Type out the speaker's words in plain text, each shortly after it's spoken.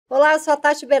Olá, eu sou a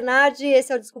Tati Bernardi,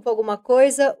 esse é o Desculpa Alguma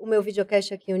Coisa, o meu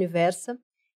videocast aqui em Universa.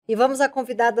 E vamos à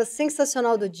convidada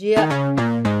sensacional do dia.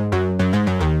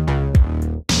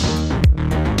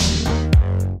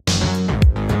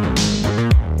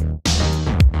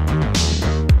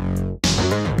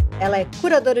 Ela é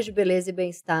curadora de beleza e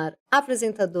bem-estar,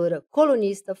 apresentadora,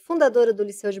 colunista, fundadora do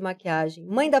Liceu de Maquiagem,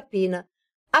 mãe da Pina,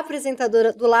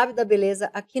 apresentadora do Lab da Beleza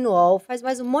aqui no UOL, faz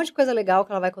mais um monte de coisa legal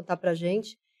que ela vai contar pra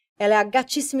gente. Ela é a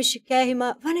gatíssima e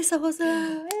chiquérrima Vanessa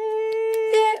Rozan.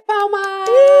 Palmas!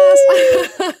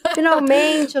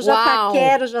 Finalmente, eu já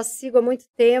paquero, já sigo há muito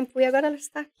tempo e agora ela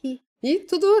está aqui. E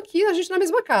tudo aqui, a gente na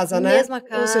mesma casa, né? Mesma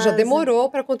casa. Ou seja,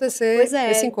 demorou para acontecer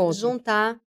esse encontro.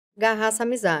 Juntar, agarrar essa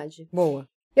amizade. Boa.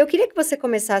 Eu queria que você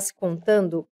começasse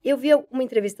contando, eu vi uma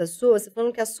entrevista sua, você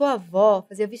falando que a sua avó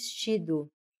fazia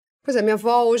vestido. Pois é, minha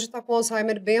avó hoje está com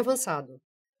Alzheimer bem avançado.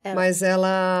 Mas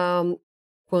ela,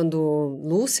 quando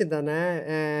lúcida,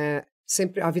 né,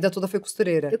 sempre, a vida toda foi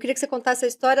costureira. Eu queria que você contasse a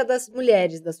história das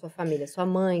mulheres da sua família, sua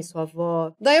mãe, sua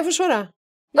avó. Daí eu vou chorar.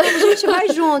 Não, a gente vai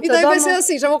junto. E daí vai ser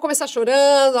assim, já vou começar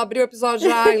chorando, abrir o episódio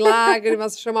já em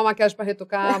lágrimas, chamar a maquiagem para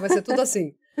retocar, vai ser tudo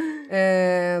assim.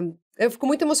 Eu fico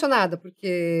muito emocionada,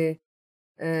 porque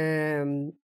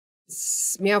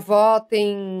minha avó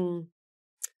tem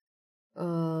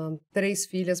 3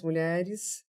 filhas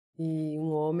mulheres e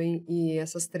um homem, e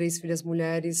essas 3 filhas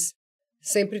mulheres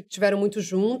sempre tiveram muito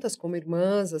juntas como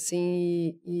irmãs,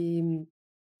 assim, e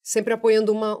sempre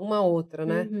apoiando uma outra,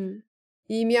 né? Uhum.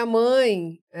 E minha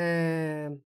mãe,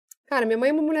 cara, minha mãe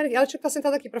é uma mulher, ela tinha que estar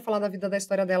sentada aqui para falar da vida, da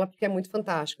história dela, porque é muito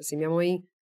fantástica, assim. Minha mãe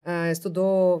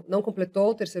estudou, não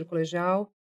completou o 3º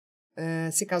colegial,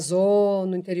 se casou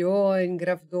no interior,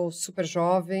 engravidou super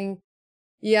jovem,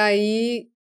 e aí,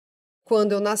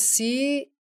 quando eu nasci,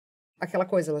 aquela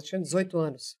coisa, ela tinha 18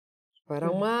 anos,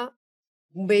 era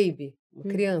um baby, uma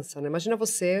criança, né? Imagina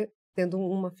você tendo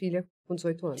uma filha com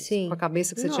 18 anos. Sim. Com a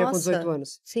cabeça que você tinha com 18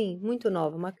 anos. Sim, muito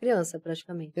nova, uma criança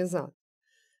praticamente. Exato.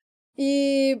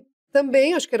 E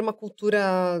também acho que era uma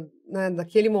cultura, né,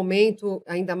 daquele momento,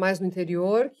 ainda mais no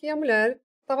interior, que a mulher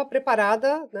estava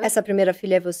preparada, né? Essa primeira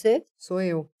filha é você? Sou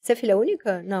eu. Você é filha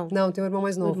única? Não. Não, tenho um irmão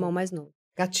mais novo. Um irmão mais novo.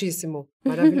 Gatíssimo,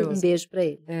 maravilhoso. Um beijo pra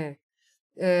ele.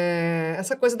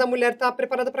 Essa coisa da mulher estar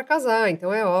preparada para casar.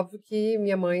 Então é óbvio que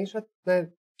minha mãe já, né,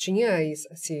 tinha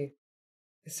esse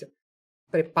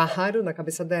preparo na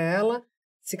cabeça dela,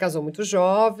 se casou muito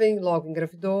jovem, logo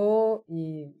engravidou,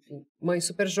 e enfim, mãe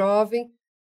super jovem.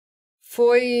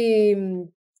 Foi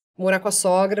morar com a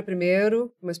sogra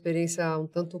primeiro, uma experiência um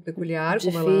tanto peculiar,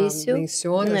 difícil, como ela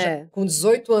menciona, já com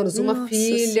 18 anos, uma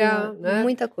filha, senhora, né?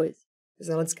 Muita coisa.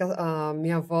 Ela disse que a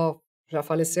minha avó já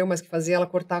faleceu, mas que fazia ela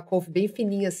cortar a couve bem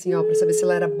fininha assim, ó, para saber se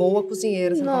ela era boa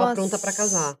cozinheira, se ela estava pronta para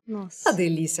casar. Nossa. Uma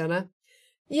delícia, né?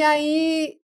 E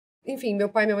aí, enfim, meu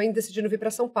pai e minha mãe decidiram vir para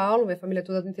São Paulo, minha família é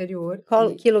toda do interior.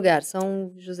 Que lugar?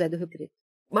 São José do Rio Preto.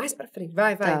 Mais para frente,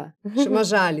 vai. Tá. Chama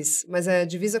Jales, mas é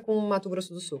divisa com Mato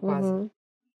Grosso do Sul, quase. Uhum.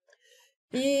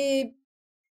 E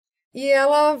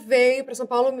ela veio para São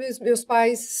Paulo, meus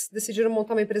pais decidiram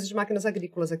montar uma empresa de máquinas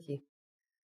agrícolas aqui.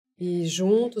 E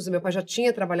juntos, meu pai já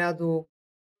tinha trabalhado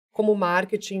como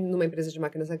marketing numa empresa de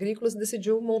máquinas agrícolas e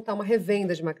decidiu montar uma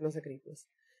revenda de máquinas agrícolas.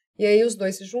 E aí os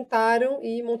dois se juntaram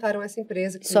e montaram essa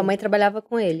empresa. Sua mãe trabalhava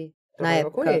com ele, na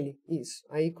época? Com ele, isso.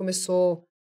 Aí começou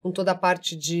com toda a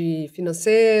parte de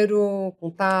financeiro,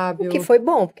 contábil. O que foi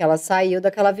bom, porque ela saiu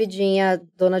daquela vidinha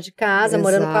dona de casa,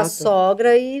 morando com a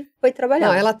sogra e foi trabalhar.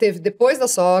 Não, ela teve, depois da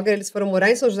sogra, eles foram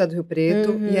morar em São José do Rio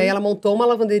Preto, e aí ela montou uma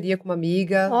lavanderia com uma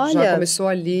amiga, já começou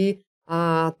ali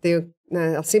a ter,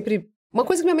 né, sempre... Uma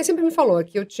coisa que minha mãe sempre me falou, é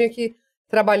que eu tinha que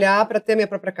trabalhar para ter minha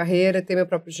própria carreira, ter meu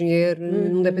próprio dinheiro,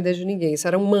 não depender de ninguém. Isso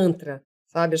era um mantra,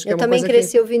 sabe? Acho que eu também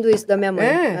cresci ouvindo isso da minha mãe.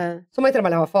 Sua mãe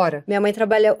trabalhava fora? Minha mãe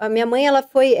trabalhou... A minha mãe, ela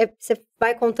foi... você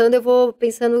vai contando, eu vou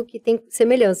pensando que tem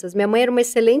semelhanças. Minha mãe era uma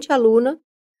excelente aluna,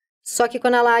 só que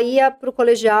quando ela ia pro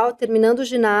colegial, terminando o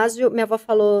ginásio, minha avó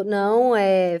falou, não,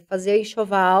 fazer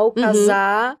enxoval,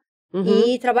 casar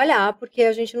e trabalhar, porque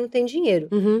a gente não tem dinheiro.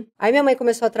 Aí minha mãe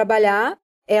começou a trabalhar,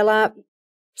 ela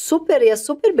ia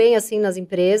super bem, assim, nas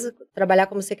empresas, trabalhar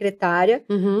como secretária,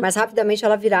 mas rapidamente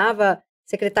ela virava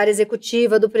secretária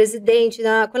executiva do presidente.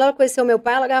 Quando ela conheceu meu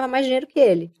pai, ela ganhava mais dinheiro que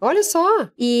ele. Olha só!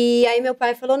 E aí meu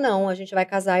pai falou, não, a gente vai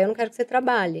casar e eu não quero que você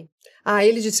trabalhe.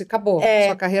 Ele disse, acabou,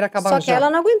 sua carreira acabou já. Só que ela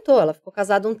não aguentou, ela ficou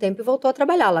casada um tempo e voltou a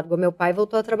trabalhar, largou meu pai e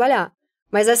voltou a trabalhar.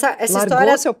 Mas essa história...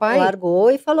 Largou seu pai?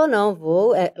 Largou e falou, não,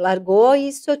 largou,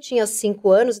 isso eu tinha 5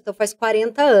 anos, então faz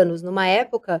 40 anos. Numa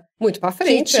época... Muito pra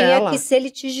frente, que tinha que ser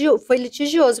litigioso. Foi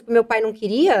litigioso, porque meu pai não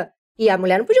queria, E a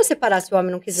mulher não podia separar se o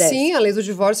homem não quisesse. Sim, a lei do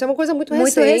divórcio é uma coisa muito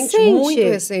Muito recente. recente. Muito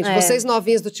recente. É. Vocês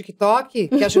novinhos do TikTok,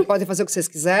 que acham que podem fazer o que vocês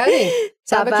quiserem,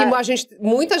 sabe que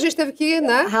muita gente teve que,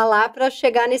 né? Ralar pra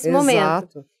chegar nesse momento.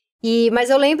 Exato. Mas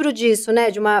eu lembro disso,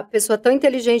 né? De uma pessoa tão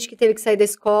inteligente que teve que sair da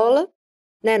escola,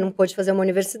 né? Não pôde fazer uma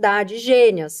universidade,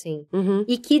 gênia, assim. Uhum.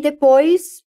 E que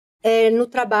depois, no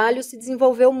trabalho, se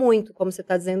desenvolveu muito. Como você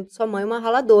tá dizendo, sua mãe é uma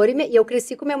raladora. E eu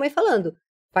cresci com minha mãe falando,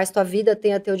 faz tua vida,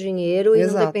 tenha teu dinheiro e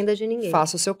não dependa de ninguém.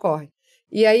 Faça o seu corre.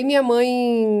 E aí minha mãe,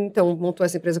 então, montou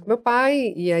essa empresa com meu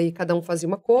pai, e aí cada um fazia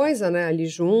uma coisa, né, ali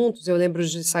juntos. Eu lembro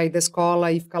de sair da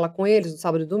escola e ficar lá com eles no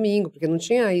sábado e domingo, porque não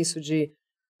tinha isso de,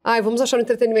 vamos achar um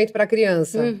entretenimento para a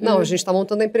criança. Uhum. Não, a gente tá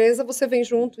montando a empresa, você vem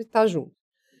junto e tá junto.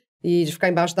 E de ficar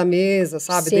embaixo da mesa,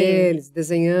 sabe, Sim. deles,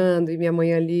 desenhando, e minha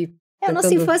mãe ali A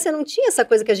nossa infância não tinha essa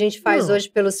coisa que a gente faz hoje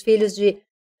pelos filhos de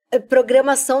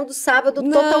programação do sábado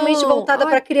totalmente voltada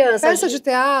para criança. Peça de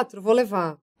teatro, vou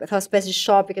levar. Aquelas peças de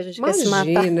shopping que a gente quer se matar.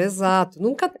 Imagina, exato.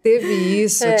 Nunca teve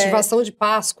isso. Ativação de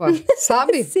Páscoa,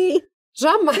 sabe? Sim.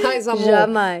 Jamais, amor.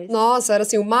 Jamais. Nossa, era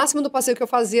assim, o máximo do passeio que eu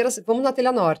fazia era assim, vamos na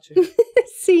Telha Norte.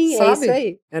 Sim, sabe? É isso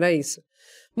aí. Era isso.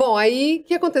 Bom, aí, o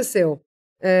que aconteceu?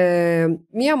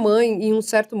 Minha mãe, em um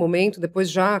certo momento, depois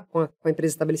já com a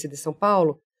empresa estabelecida em São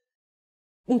Paulo,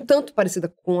 um tanto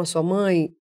parecida com a sua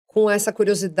mãe, com essa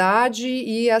curiosidade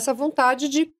e essa vontade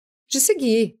de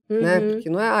seguir, né? Porque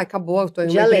não é, acabou, eu tô em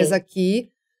uma empresa aqui.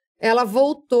 Ela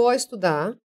voltou a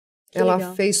estudar,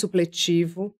 ela fez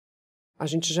supletivo, a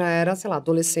gente já era, sei lá,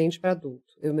 adolescente para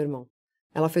adulto, eu e meu irmão.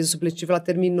 Ela fez o supletivo, ela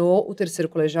terminou o terceiro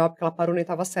colegial, porque ela parou na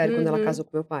oitava série quando ela casou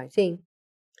com meu pai. Sim.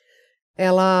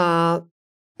 Ela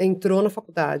entrou na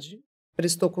faculdade,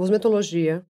 prestou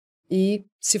cosmetologia e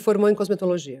se formou em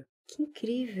cosmetologia. Que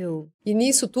incrível. E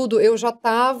nisso tudo, eu já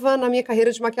estava na minha carreira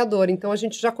de maquiadora, então a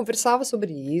gente já conversava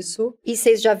sobre isso. E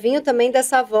vocês já vinham também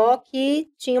dessa avó que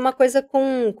tinha uma coisa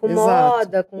com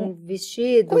moda, com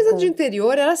vestido. Coisa de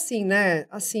interior era assim, né?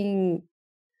 Assim,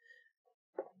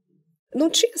 não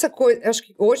tinha essa coisa, acho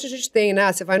que hoje a gente tem,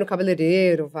 né? Você vai no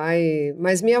cabeleireiro, vai...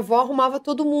 Mas minha avó arrumava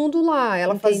todo mundo lá.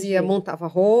 Ela montava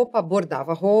roupa,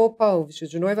 bordava roupa, o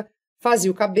vestido de noiva...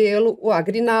 Fazia o cabelo, a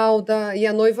grinalda, e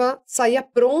a noiva saía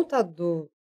pronta do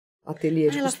ateliê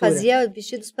de costura. Ela fazia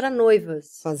vestidos para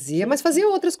noivas. Fazia, mas fazia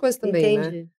outras coisas também,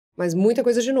 Entendi. né? Mas muita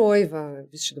coisa de noiva,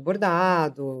 vestido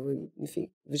bordado, enfim,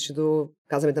 vestido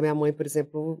casamento da minha mãe, por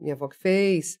exemplo, minha avó que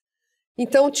fez.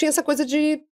 Então tinha essa coisa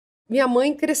de... Minha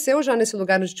mãe cresceu já nesse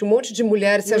lugar onde tinha um monte de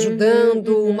mulheres se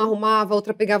ajudando, uma arrumava, a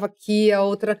outra pegava aqui, a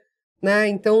outra... Né?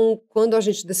 Então, quando a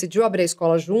gente decidiu abrir a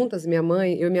escola juntas, eu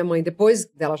e minha mãe, depois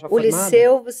dela já formada... O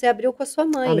liceu você abriu com a sua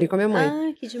mãe. Abri com a minha mãe.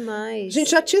 Ah, que demais. A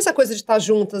gente já tinha essa coisa de estar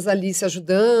juntas ali, se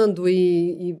ajudando,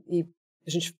 e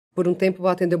a gente, por um tempo,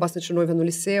 atendeu bastante noiva no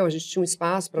liceu, a gente tinha um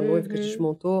espaço para noiva que a gente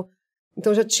montou.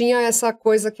 Então, já tinha essa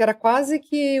coisa que era quase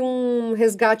que um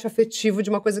resgate afetivo de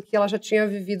uma coisa que ela já tinha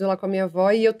vivido lá com a minha avó,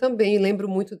 e eu também lembro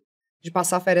muito de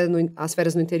passar as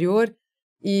férias no interior,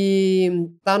 e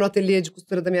tá no ateliê de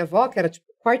costura da minha avó, que era tipo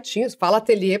quartinhos. Fala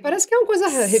ateliê, parece que é uma coisa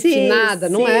refinada,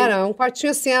 não era? É um quartinho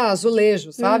assim,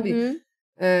 azulejo, sabe?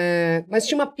 Mas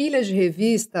tinha uma pilha de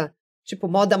revista, tipo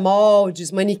moda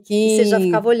moldes, manequim. E você já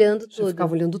ficava olhando tudo. Eu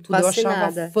ficava olhando tudo, Fascinada.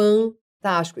 eu achava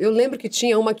fantástico. Eu lembro que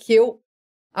tinha uma que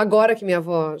agora que minha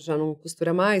avó já não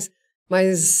costura mais,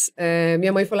 mas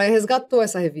minha mãe foi lá e resgatou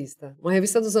essa revista. Uma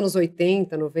revista dos anos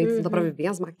 80, 90, então dá pra ver bem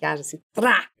as maquiagens, assim,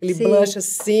 aquele blush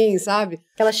assim, sabe?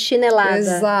 Aquela chinelada.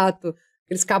 Exato.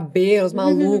 Aqueles cabelos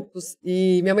malucos.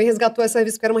 E minha mãe resgatou essa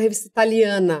revista, que era uma revista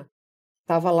italiana.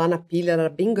 Tava lá na pilha, era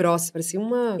bem grossa, parecia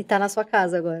uma... E tá na sua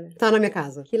casa agora. Tá na minha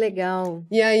casa. Que legal.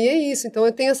 E aí é isso, então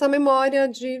eu tenho essa memória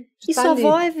de E sua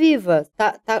avó é viva,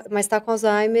 mas tá com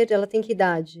Alzheimer, ela tem que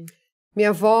idade? Minha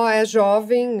avó é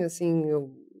jovem, assim...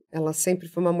 Ela sempre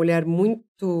foi uma mulher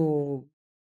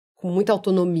com muita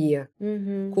autonomia,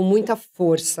 com muita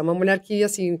força. Uma mulher que,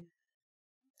 assim,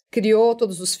 criou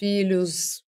todos os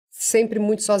filhos, sempre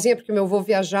muito sozinha, porque meu avô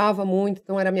viajava muito,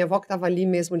 então era minha avó que estava ali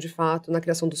mesmo, de fato, na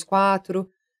criação dos 4.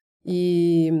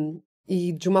 E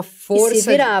de uma força... E se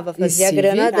virava, fazia a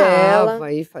grana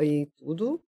dela. E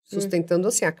tudo sustentando,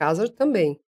 assim, a casa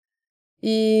também.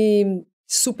 E...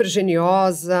 super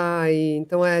geniosa, e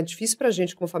então é difícil pra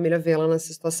gente como família ver ela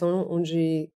nessa situação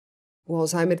onde o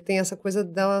Alzheimer tem essa coisa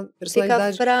da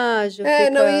personalidade... Fica frágil,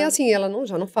 não, e assim, ela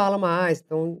já não fala mais,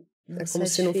 então Nossa, como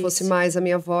se não fosse mais a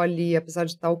minha avó ali, apesar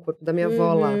de estar o corpo da minha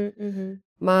avó lá.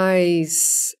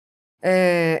 Mas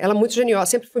ela é muito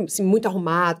geniosa, sempre foi assim, muito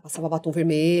arrumada, passava batom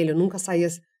vermelho, nunca saía...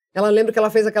 Ela lembra que ela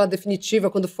fez aquela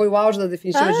definitiva, quando foi o auge da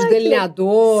definitiva de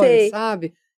delineador,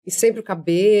 sabe? E sempre o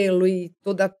cabelo e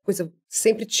toda coisa.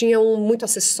 Sempre tinha muito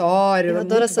acessório. Eu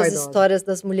adoro essas histórias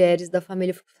das mulheres da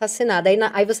família, eu fico fascinada.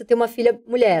 Aí você tem uma filha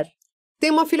mulher. Tem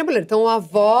uma filha mulher. Então, a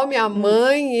avó, minha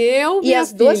mãe, eu, minha filha. E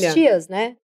as duas tias,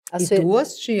 né?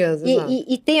 Duas tias, exato.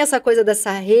 E tem essa coisa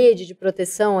dessa rede de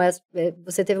proteção?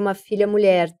 Você teve uma filha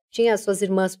mulher, tinha as suas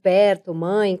irmãs perto,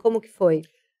 mãe, como que foi?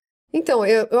 Então,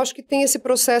 eu acho que tem esse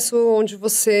processo onde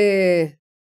você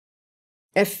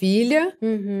é filha,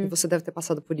 e você deve ter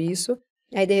passado por isso.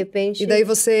 Aí, de repente... E daí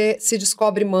você se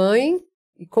descobre mãe,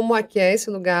 e como é que é esse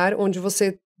lugar onde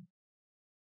você...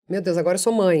 Meu Deus, agora eu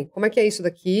sou mãe. Como é que é isso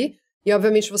daqui? E,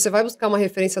 obviamente, você vai buscar uma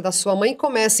referência da sua mãe e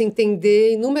começa a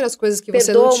entender inúmeras coisas que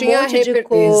você não tinha...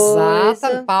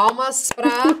 Exato, palmas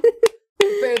para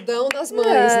o perdão das mães,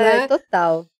 né?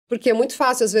 Total. Porque é muito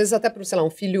fácil, às vezes, até para, sei lá, um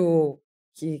filho...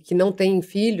 Que não tem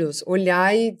filhos,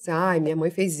 olhar e dizer, ai, minha mãe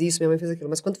fez isso, minha mãe fez aquilo.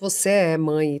 Mas quando você é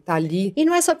mãe e tá ali... E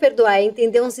não é só perdoar, é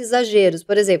entender uns exageros.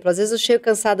 Por exemplo, às vezes eu chego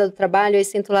cansada do trabalho, aí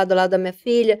sento lá do lado da minha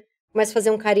filha, começo a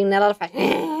fazer um carinho nela, ela faz...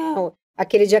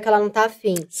 Aquele dia que ela não tá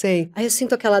afim. Sei. Aí eu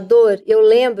sinto aquela dor, e eu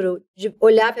lembro de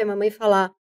olhar pra minha mãe e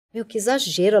falar, meu, que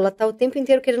exagero, ela tá o tempo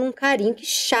inteiro querendo um carinho, que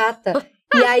chata.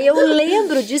 E aí eu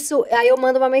lembro disso, aí eu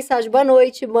mando uma mensagem, boa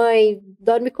noite, mãe,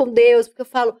 dorme com Deus, porque eu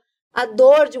falo... A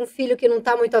dor de um filho que não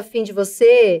tá muito afim de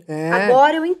você,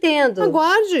 agora eu entendo.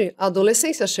 Aguarde a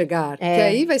adolescência chegar, que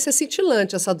aí vai ser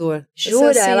cintilante essa dor. Jura?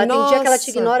 Assim, ela tem dia que ela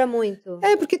te ignora muito.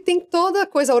 Porque tem toda a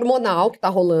coisa hormonal que tá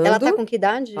rolando. Ela tá com que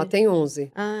idade? Ela tem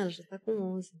 11. Ah, ela já tá com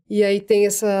 11. E aí tem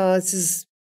essas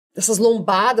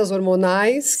lombadas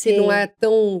hormonais, que não é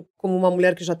tão como uma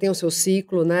mulher que já tem o seu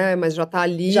ciclo, né? Mas já tá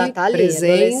ali,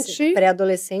 presente.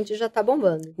 Pré-adolescente já tá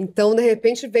bombando. Então, de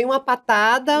repente, vem uma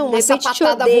patada, uma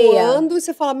sapatada voando, e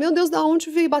você fala, meu Deus, da onde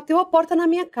veio? Bateu a porta na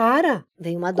minha cara.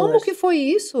 Vem uma dor. Como que foi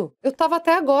isso? Eu tava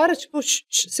até agora, tipo,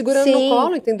 segurando no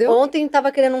colo, entendeu? Ontem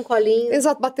tava querendo um colinho.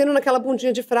 Exato, batendo naquela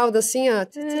bundinha de fralda, assim, ó.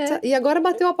 E agora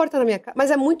bateu a porta na minha cara. Mas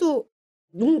é muito...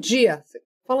 Um dia, você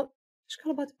fala... Acho que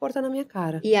ela bate porta na minha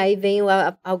cara. E aí vem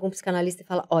algum psicanalista e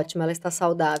fala, ótimo, ela está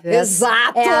saudável.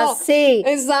 Exato! É assim.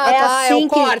 Exato. É assim é o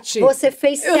corte. Que você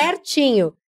fez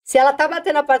certinho. Se ela tá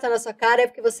batendo a porta na sua cara, é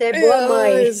porque você é boa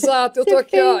mãe. Exato. Eu tô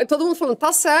aqui, ó. E todo mundo falando,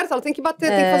 tá certo, ela tem que bater,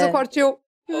 tem que fazer o corte.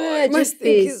 Mas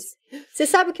difícil. Você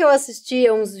sabe que eu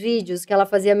assistia uns vídeos que ela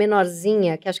fazia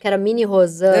menorzinha, que acho que era Mini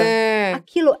Rozan.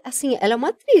 Aquilo, assim, ela é uma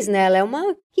atriz, né? Ela é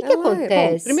uma... O que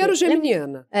acontece? Bom, primeiro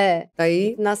geminiana.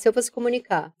 Daí... Nasceu pra se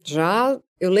comunicar. Já,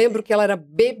 eu lembro que ela era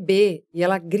bebê e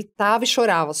ela gritava e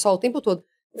chorava só o tempo todo.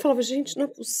 Eu falava, gente, não é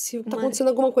possível, tá acontecendo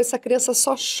alguma coisa, essa criança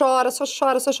só chora, só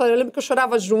chora, só chora. Eu lembro que eu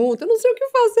chorava junto, eu não sei o que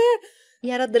fazer. E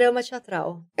era drama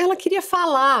teatral. Ela queria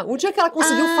falar. O dia que ela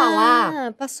conseguiu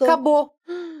falar, passou. Acabou.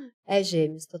 É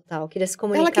gêmeos, total. Queria se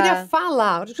comunicar. Ela queria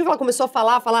falar. O dia que ela começou a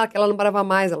falar que ela não parava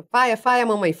mais. Ela, faia,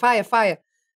 mamãe, faia.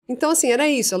 Então, assim, era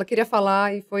isso. Ela queria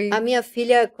falar e foi... A minha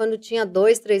filha, quando tinha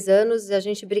 2, 3 anos, a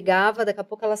gente brigava. Daqui a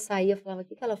pouco ela saía, falava, o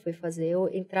que ela foi fazer? Eu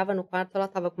entrava no quarto, ela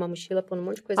tava com uma mochila, pondo um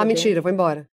monte de coisa dentro. Mentira, vou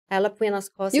embora. Aí ela punha nas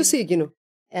costas. E o signo?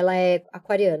 Ela é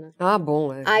aquariana. Ah,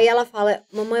 bom, Aí ela fala,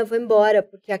 mamãe, eu vou embora,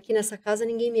 porque aqui nessa casa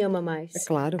ninguém me ama mais. É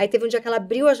claro. Aí teve um dia que ela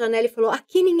abriu a janela e falou,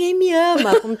 aqui ninguém me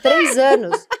ama, com 3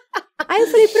 anos. Aí eu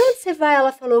falei, pra onde você vai?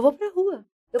 Ela falou, eu vou pra rua.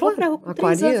 Eu vou pra rua com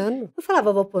 3 anos. Eu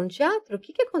falava, vou pôr no teatro? O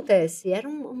que acontece? Era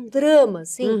um drama,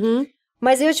 assim.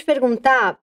 Mas eu ia te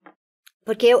perguntar,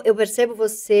 porque eu percebo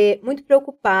você muito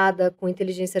preocupada com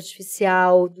inteligência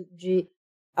artificial,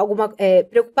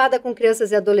 preocupada com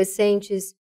crianças e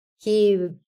adolescentes que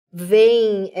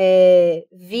veem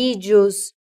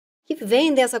vídeos que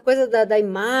vendem essa coisa da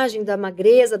imagem, da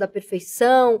magreza, da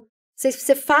perfeição.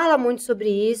 Você fala muito sobre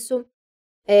isso.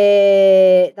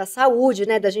 Da saúde,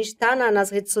 né? Da gente estar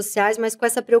nas redes sociais, mas com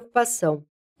essa preocupação.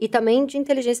 E também de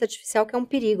inteligência artificial, que é um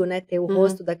perigo, né? Ter o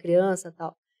rosto da criança e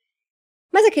tal.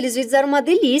 Mas aqueles vídeos eram uma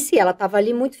delícia e ela estava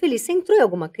ali muito feliz. Você entrou em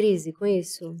alguma crise com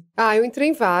isso? Eu entrei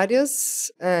em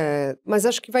várias, mas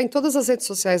acho que vai em todas as redes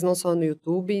sociais, não só no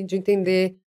YouTube, de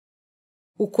entender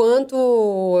o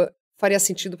quanto faria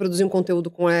sentido produzir um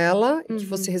conteúdo com ela, e que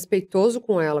fosse respeitoso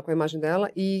com ela, com a imagem dela,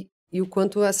 e o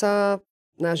quanto a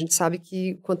gente sabe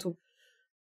que quanto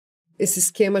esse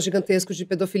esquema gigantesco de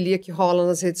pedofilia que rola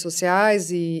nas redes sociais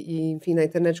e enfim, na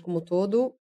internet como um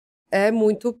todo, é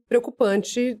muito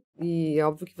preocupante e é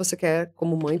óbvio que você quer,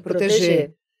 como mãe,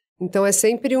 proteger. Então é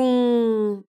sempre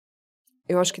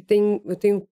eu acho que eu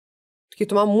tenho que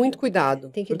tomar muito cuidado.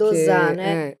 Tem que dosar,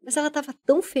 né? Mas ela estava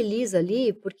tão feliz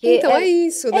ali, porque... Então é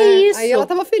isso, né? Isso. Aí ela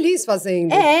estava feliz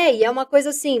fazendo. E é uma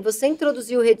coisa assim, você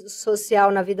introduziu rede social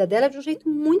na vida dela de um jeito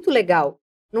muito legal.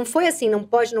 Não foi assim, não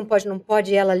pode,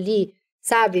 e ela ali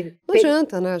sabe? Não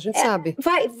adianta, né? A gente sabe.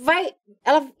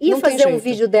 Ela ia Não tem fazer um jeito.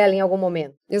 vídeo dela em algum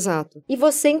momento. Exato. E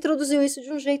você introduziu isso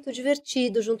de um jeito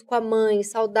divertido, junto com a mãe,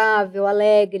 saudável,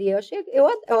 alegre.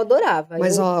 Eu adorava.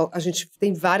 Mas, ó, a gente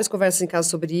tem várias conversas em casa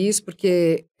sobre isso,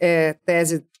 porque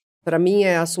tese, para mim,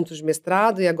 é assunto de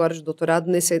mestrado e agora de doutorado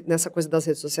nessa coisa das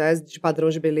redes sociais, de padrão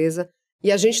de beleza.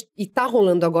 E tá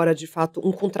rolando agora, de fato,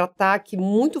 um contra-ataque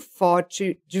muito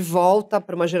forte de volta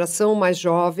para uma geração mais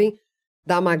jovem,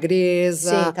 da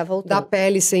magreza, Sim, tá voltando. da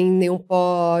pele sem nenhum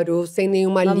poro, sem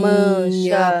nenhuma linha,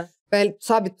 mancha. pele,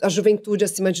 sabe, a juventude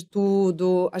acima de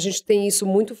tudo. A gente tem isso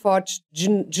muito forte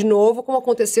de novo, como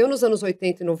aconteceu nos anos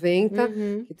 80 e 90,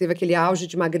 que teve aquele auge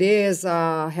de magreza,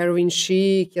 heroin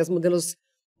chic, as modelos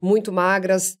muito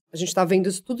magras. A gente está vendo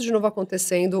isso tudo de novo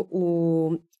acontecendo.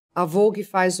 A Vogue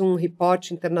faz um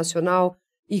reporte internacional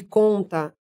e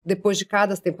conta, depois de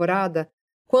cada temporada,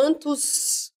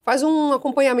 faz um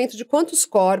acompanhamento de quantos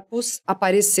corpos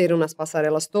apareceram nas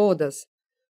passarelas todas.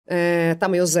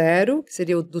 Tamanho 0, que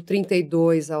seria do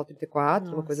 32 ao 34,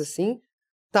 Nossa. Uma coisa assim.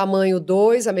 Tamanho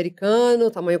 2, americano,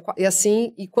 tamanho 4, e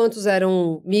assim. E quantos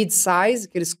eram mid-size,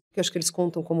 que eu acho que eles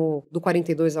contam como do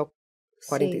 42 ao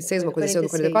 46, uma coisa assim, ou do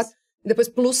 44. E depois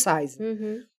plus size.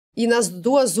 E nas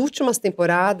 2 últimas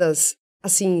temporadas,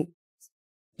 assim,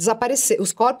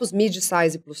 os corpos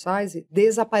mid-size e plus size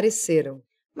desapareceram.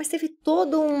 Mas teve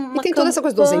toda uma E tem toda essa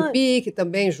coisa do Ozempic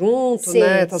também junto,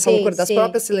 né? Tá essa loucura das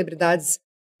próprias celebridades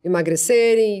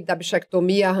emagrecerem e da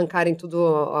bichectomia arrancarem tudo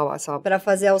para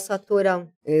fazer a ossatura.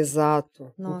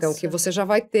 Exato. Nossa. Então, que você já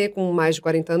vai ter com mais de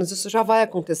 40 anos, isso já vai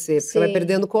acontecer. Porque você vai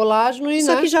perdendo colágeno e,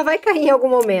 Só que já vai cair em algum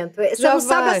momento. Você não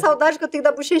sabe a saudade que eu tenho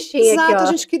da bochechinha. Exato, aqui, ó.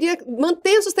 A gente queria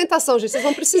manter a sustentação, gente. Vocês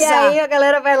vão precisar. E aí a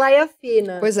galera vai lá e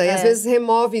afina. Pois é, e às vezes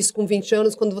remove isso com 20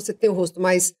 anos, quando você tem o rosto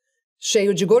mais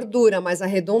cheio de gordura, mais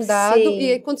arredondado.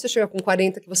 E aí, quando você chega com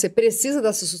 40, que você precisa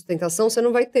dessa sustentação, você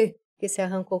não vai ter. Porque você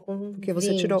arrancou com Porque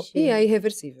você tirou. E é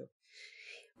irreversível.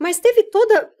 Mas teve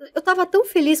toda... Eu tava tão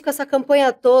feliz com essa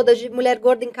campanha toda de mulher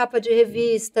gorda em capa de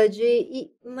revista,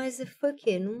 mas foi o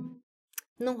quê?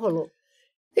 Não rolou.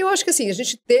 Eu acho que assim, a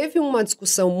gente teve uma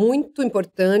discussão muito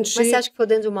importante. Mas você acha que foi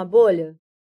dentro de uma bolha?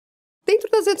 Dentro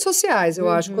das redes sociais, eu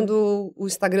acho. Quando o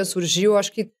Instagram surgiu, eu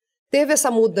acho que teve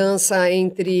essa mudança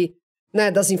entre... Né,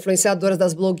 das influenciadoras,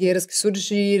 das blogueiras que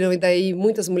surgiram, e daí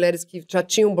muitas mulheres que já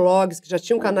tinham blogs, que já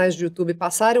tinham canais de YouTube,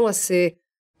 passaram a ser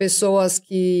pessoas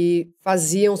que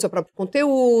faziam seu próprio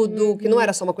conteúdo, que não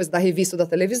era só uma coisa da revista ou da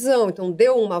televisão, então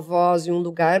deu uma voz e um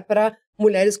lugar para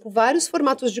mulheres com vários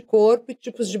formatos de corpo e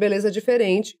tipos de beleza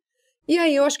diferentes. E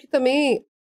aí eu acho que também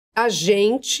a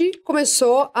gente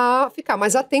começou a ficar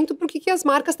mais atento para o que as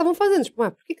marcas estavam fazendo.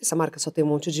 Tipo, por que essa marca só tem um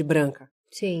monte de branca?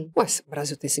 Sim. Ué, o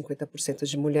Brasil tem 50%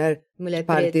 de mulher de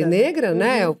parte preta. negra,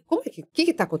 né? Como que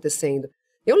está acontecendo?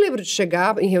 Eu lembro de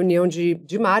chegar em reunião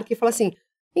de marca e falar assim,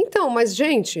 então, mas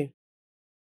gente,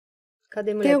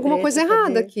 cadê mulher tem alguma preta? coisa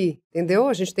errada aqui, entendeu?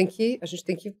 A gente tem que...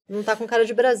 Não tá com cara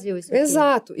de Brasil isso aqui.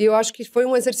 Exato. E eu acho que foi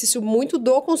um exercício muito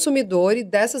do consumidor e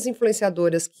dessas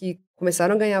influenciadoras que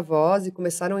começaram a ganhar voz e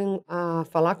começaram a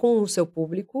falar com o seu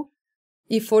público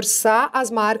e forçar as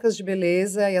marcas de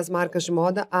beleza e as marcas de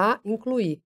moda a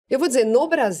incluir. Eu vou dizer, no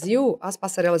Brasil, as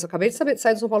passarelas, eu acabei de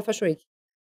sair do São Paulo Fashion Week,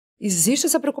 existe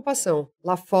essa preocupação.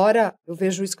 Lá fora, eu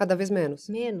vejo isso cada vez menos.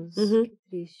 Menos? Que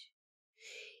triste.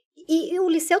 E o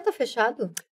liceu tá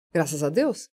fechado? Graças a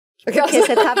Deus. Porque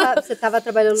você tava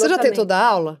trabalhando Você já loucamente. tentou dar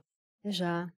aula?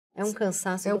 Já. É um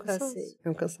cansaço do cacete. É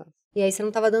um cansaço. E aí você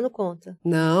não tava dando conta?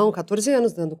 Não, 14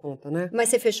 anos dando conta, né? Mas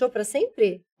você fechou pra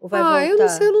sempre? Ou vai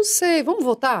voltar? Eu não sei. Vamos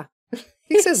votar? O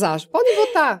que vocês acham? Podem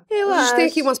votar. A gente tem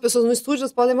aqui umas pessoas no estúdio,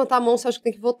 elas podem levantar a mão se acham que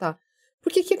tem que votar.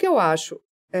 Porque o que eu acho?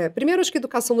 Primeiro, acho que a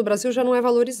educação no Brasil já não é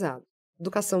valorizada.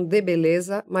 Educação de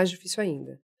beleza, mais difícil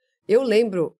ainda. Eu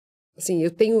lembro, assim,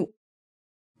 eu tenho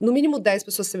no mínimo 10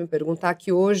 pessoas que você me perguntar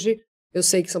que hoje eu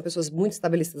sei que são pessoas muito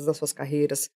estabelecidas nas suas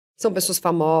carreiras, são pessoas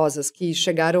famosas que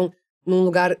chegaram num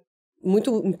lugar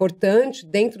muito importante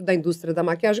dentro da indústria da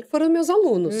maquiagem, que foram meus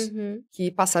alunos,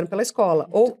 que passaram pela escola.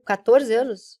 Ou 14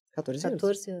 anos? 14 anos.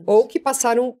 14 anos. Ou que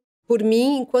passaram por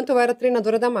mim enquanto eu era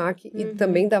treinadora da MAC e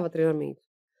também dava treinamento.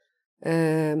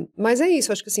 Mas é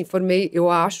isso, acho que assim, eu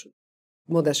acho,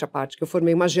 modéstia à parte, que eu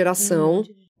formei uma geração,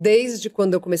 desde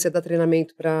quando eu comecei a dar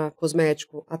treinamento para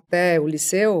cosmético até o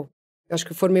liceu, eu acho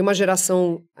que eu formei uma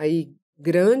geração aí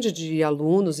grande de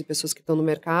alunos e pessoas que estão no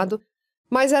mercado,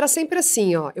 mas era sempre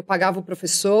assim, ó, eu pagava o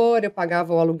professor, eu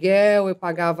pagava o aluguel, eu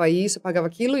pagava isso, eu pagava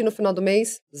aquilo, e no final do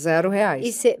mês,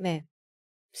 R$0.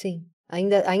 Sim,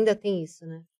 ainda tem isso,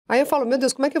 né? Aí eu falo, meu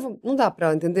Deus, como é que eu vou... Não dá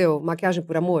pra, entendeu? Maquiagem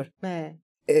por amor?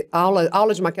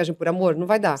 Aula de maquiagem por amor? Não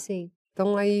vai dar. Sim.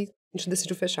 Então aí a gente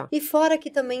decidiu fechar. E fora que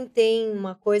também tem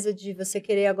uma coisa de você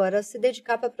querer agora se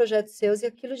dedicar para projetos seus e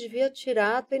aquilo devia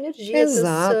tirar a tua energia,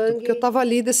 Exato, teu sangue. porque eu tava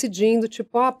ali decidindo,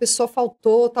 tipo, a pessoa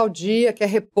faltou tal dia, quer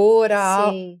repor a...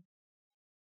 Sim.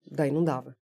 Daí não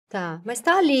dava. Tá, mas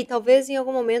tá ali, talvez em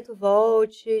algum momento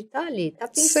volte, tá ali, tá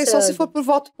pensando. Sei, só se for por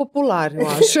voto popular, eu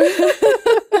acho.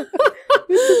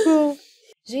 Muito bom.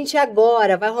 Gente,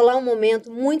 agora vai rolar um momento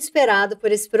muito esperado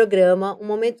por esse programa, um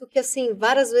momento que, assim,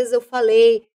 várias vezes eu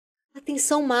falei,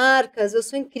 atenção marcas, eu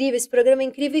sou incrível, esse programa é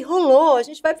incrível, e rolou, a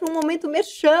gente vai para um momento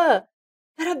merchan.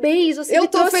 Parabéns, você Eu me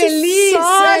tô trouxe feliz,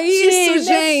 sorte, é isso,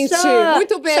 gente. merchan.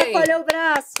 Muito bem. Chacoalhou o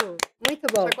braço, muito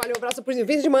bom. Chacoalhou o braço por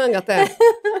vídeo de manga até.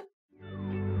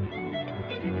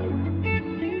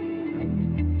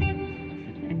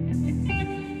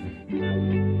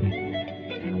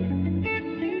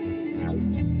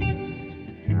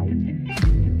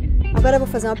 Agora eu vou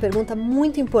fazer uma pergunta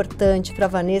muito importante para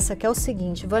Vanessa, que é o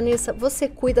seguinte. Vanessa, você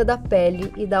cuida da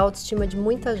pele e da autoestima de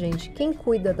muita gente. Quem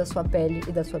cuida da sua pele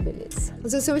e da sua beleza?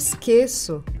 Às vezes eu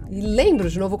esqueço e lembro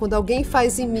de novo quando alguém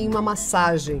faz em mim uma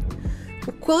massagem.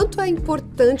 O quanto é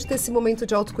importante ter esse momento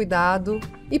de autocuidado.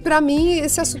 E para mim,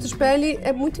 esse assunto de pele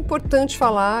é muito importante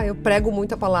falar. Eu prego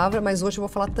muito a palavra, mas hoje eu vou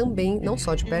falar também, não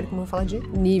só de pele, como eu vou falar de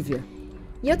Nivea.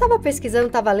 E eu tava pesquisando,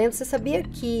 tava lendo, você sabia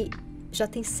que já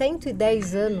tem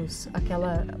 110 anos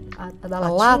aquela, a da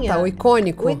latinha? Lata, o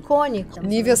icônico. O icônico.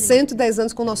 Nivea, 110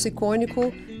 anos com o nosso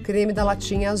icônico creme da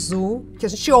latinha azul, que a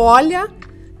gente olha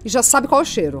e já sabe qual é o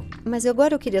cheiro. Mas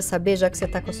agora eu queria saber, já que você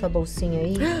tá com a sua bolsinha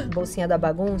aí, bolsinha da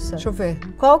bagunça. Deixa eu ver.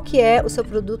 Qual que é o seu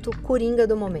produto coringa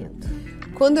do momento?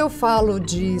 Quando eu falo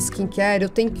de skincare, eu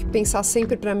tenho que pensar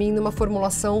sempre para mim numa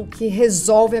formulação que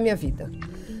resolve a minha vida.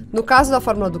 No caso da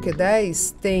fórmula do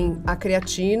Q10, tem a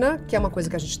creatina, que é uma coisa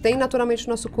que a gente tem naturalmente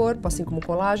no nosso corpo, assim como o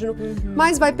colágeno,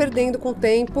 mas vai perdendo com o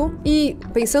tempo. E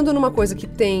pensando numa coisa que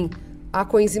tem a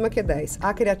coenzima Q10,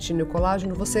 a creatina e o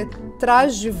colágeno, você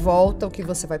traz de volta o que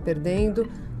você vai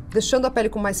perdendo, deixando a pele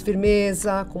com mais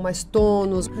firmeza, com mais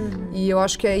tônus. E eu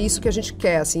acho que é isso que a gente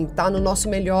quer, assim, tá no nosso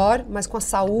melhor, mas com a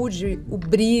saúde, o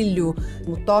brilho,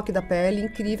 o toque da pele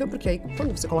incrível, porque aí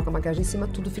quando você coloca a maquiagem em cima,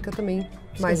 tudo fica também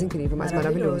mais incrível, mais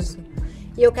maravilhoso.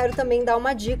 E eu quero também dar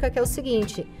uma dica que é o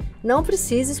seguinte, não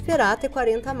precisa esperar ter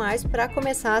 40 a mais para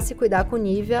começar a se cuidar com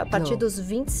Nivea. A partir dos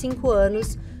 25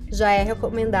 anos já é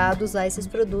recomendado usar esses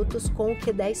produtos com o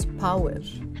Q10 Power.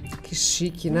 Que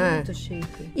chique, né? Muito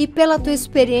chique. E pela tua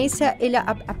experiência,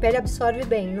 a pele absorve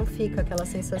bem, não fica aquela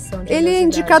sensação de Ele é oleosidade.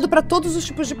 indicado para todos os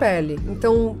tipos de pele.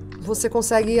 Então, você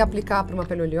consegue aplicar para uma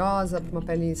pele oleosa, para uma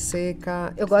pele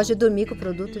seca. Eu gosto de dormir com o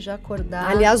produto e já acordar.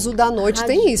 Aliás, o da noite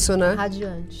tem isso, né?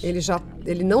 Radiante.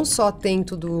 Ele não só tem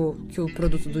tudo que o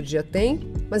produto do dia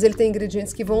tem, mas ele tem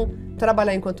ingredientes que vão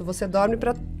trabalhar enquanto você dorme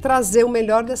para trazer o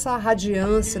melhor dessa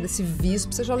radiância, desse viso,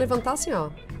 para você já levantar assim, ó.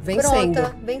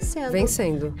 Pronta, vencendo.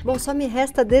 Vencendo. Bom, só me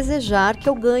resta desejar que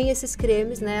eu ganhe esses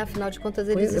cremes, né? Afinal de contas,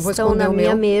 eles estão na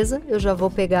minha mesa. Eu já vou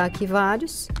pegar aqui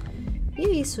vários. E é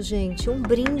isso, gente. Um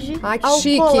brinde ao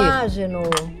chique. colágeno.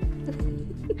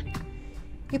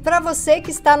 E para você que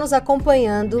está nos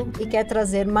acompanhando e quer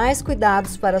trazer mais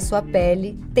cuidados para a sua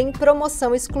pele, tem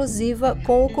promoção exclusiva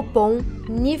com o cupom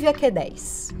Nivea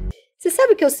Q10. Você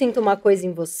sabe que eu sinto uma coisa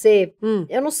em você?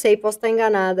 Eu não sei, posso estar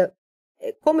enganada.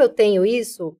 Como eu tenho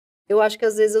isso, eu acho que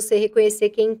às vezes eu sei reconhecer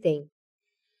quem tem.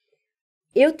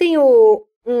 Eu tenho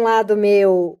um lado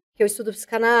meu, que eu estudo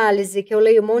psicanálise, que eu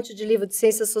leio um monte de livro de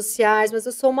ciências sociais, mas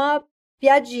eu sou uma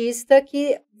piadista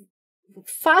que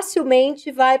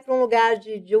facilmente vai para um lugar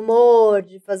de humor,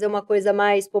 de fazer uma coisa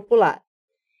mais popular.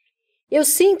 Eu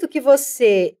sinto que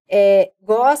você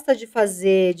gosta de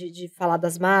fazer, de falar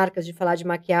das marcas, de falar de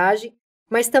maquiagem,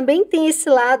 mas também tem esse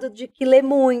lado de que lê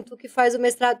muito, que faz o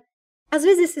mestrado. Às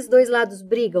vezes esses dois lados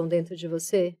brigam dentro de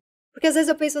você, porque às vezes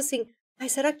eu penso assim,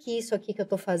 mas será que isso aqui que eu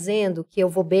tô fazendo, que eu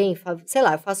vou bem, sei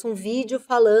lá, eu faço um vídeo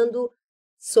falando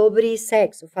sobre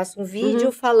sexo, faço um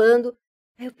vídeo falando,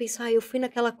 aí eu penso, eu fui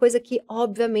naquela coisa que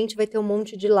obviamente vai ter um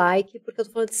monte de like, porque eu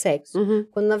tô falando de sexo,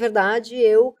 quando na verdade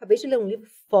eu acabei de ler um livro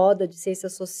foda de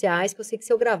ciências sociais, que eu sei que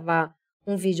se eu gravar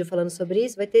um vídeo falando sobre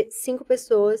isso, vai ter 5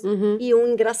 pessoas e um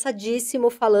engraçadíssimo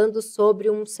falando sobre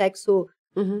um sexo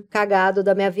cagado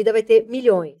da minha vida vai ter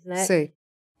milhões, né? Sei.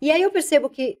 E aí eu percebo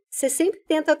que você sempre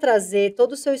tenta trazer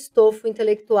todo o seu estofo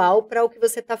intelectual para o que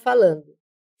você está falando.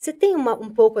 Você tem um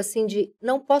pouco assim de,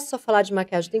 não posso só falar de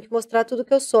maquiagem, tenho que mostrar tudo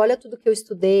que eu sou, olha tudo que eu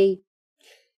estudei.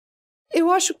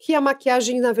 Eu acho que a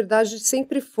maquiagem, na verdade,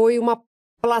 sempre foi uma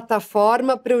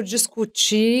plataforma para eu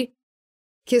discutir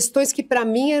questões que para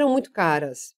mim eram muito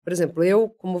caras. Por exemplo, eu,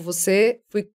 como você,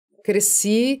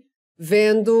 cresci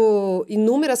vendo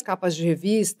inúmeras capas de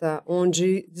revista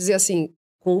onde dizia assim,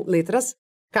 com letras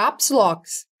caps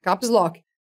lock.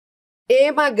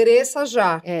 Emagreça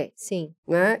já. Sim.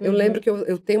 Né? Eu lembro que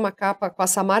eu tenho uma capa com a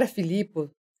Samara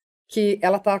Filippo, que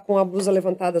ela tá com a blusa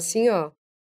levantada assim, ó.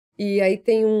 E aí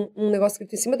tem um negócio que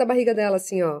tem em cima da barriga dela,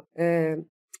 assim, ó.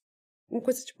 Uma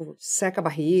coisa tipo, seca a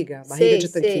barriga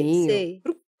de tanquinho. Sei.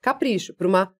 Capricho,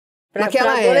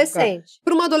 naquela pra adolescente.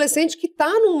 Para uma adolescente que tá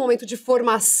num momento de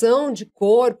formação de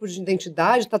corpo, de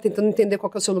identidade, tá tentando entender qual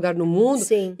que é o seu lugar no mundo.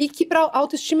 Sim. E que pra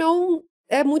autoestima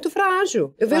é muito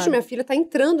frágil. Eu vejo minha filha tá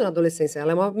entrando na adolescência.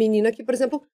 Ela é uma menina que, por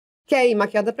exemplo, quer ir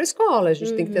maquiada pra escola. A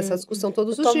gente tem que ter essa discussão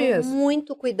todos os dias. Tomo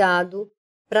muito cuidado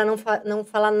pra não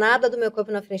falar nada do meu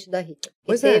corpo na frente da Rita.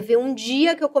 Porque teve um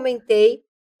dia que eu comentei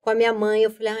com a minha mãe,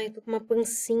 eu falei, eu tô com uma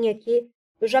pancinha aqui.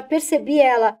 Eu já percebi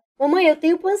ela, mamãe, eu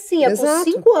tenho pancinha, Exato.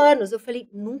 com 5 anos. Eu falei,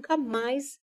 nunca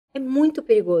mais. É muito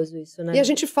perigoso isso, né? E a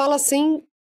gente fala assim,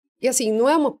 e assim, não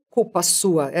é uma culpa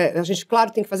sua. A gente,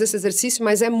 claro, tem que fazer esse exercício,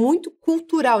 mas é muito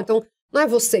cultural. Então, não é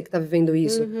você que tá vivendo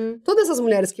isso. Todas as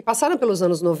mulheres que passaram pelos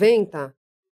anos 90,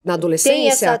 na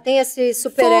adolescência... Tem esse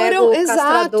super-ego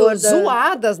castrador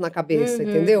zoadas na cabeça,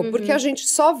 entendeu? Porque a gente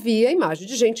só via a imagem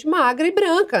de gente magra e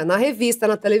branca, na revista,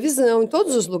 na televisão, em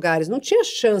todos os lugares. Não tinha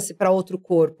chance para outro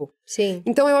corpo. Sim.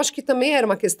 Então, eu acho que também era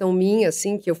uma questão minha,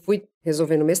 assim, que eu fui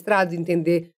resolvendo mestrado,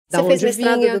 entender da onde Você fez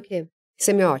mestrado vinha. do quê?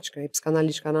 Semiótica e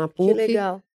psicanalítica na PUC. Que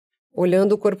legal.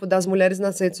 Olhando o corpo das mulheres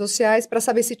nas redes sociais para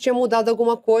saber se tinha mudado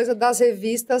alguma coisa das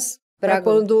revistas para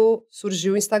quando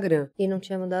surgiu o Instagram. E não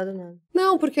tinha mudado nada.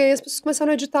 Não, porque aí as pessoas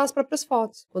começaram a editar as próprias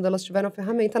fotos, quando elas tiveram a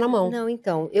ferramenta na mão. Não,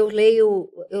 então, eu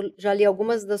já li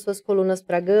algumas das suas colunas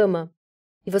para Gama,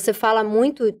 e você fala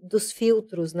muito dos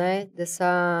filtros, né?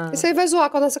 Isso aí vai zoar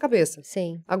com a nossa cabeça.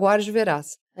 Sim. Aguarde e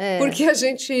verás. Porque a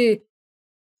gente...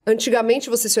 Antigamente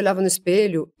você se olhava no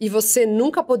espelho e você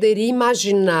nunca poderia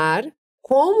imaginar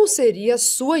como seria a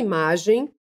sua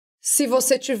imagem se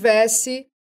você tivesse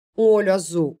um olho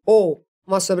azul, ou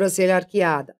uma sobrancelha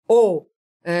arqueada, ou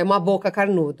uma boca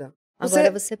carnuda.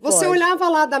 Agora você pode. Você olhava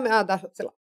lá sei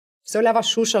lá, você olhava a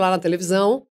Xuxa lá na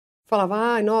televisão, falava,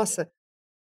 ai, nossa.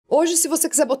 Hoje, se você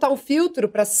quiser botar um filtro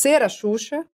para ser a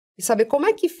Xuxa e saber como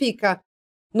é que fica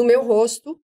no meu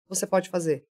rosto, você pode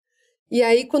fazer. E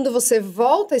aí, quando você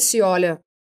volta e se olha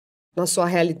na sua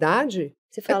realidade,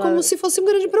 é como se fosse um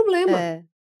grande problema.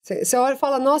 Você olha e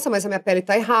fala, nossa, mas a minha pele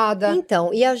tá errada.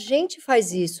 Então, e a gente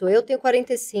faz isso. Eu tenho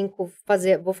 45,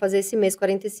 vou fazer esse mês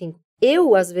 45.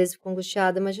 Eu, às vezes, fico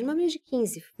angustiada, imagina uma menina de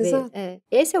 15. Exato.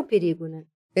 Esse é o perigo, né?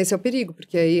 Esse é o perigo,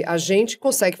 porque aí a gente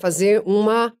consegue fazer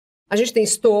a gente tem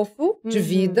estofo de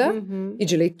vida e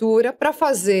de leitura para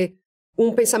fazer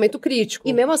um pensamento crítico.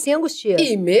 E mesmo assim angustia.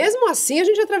 E mesmo assim a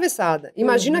gente é atravessada.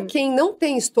 Imagina quem não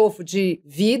tem estofo de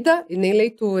vida e nem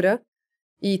leitura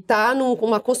e tá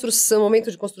numa construção, momento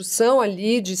de construção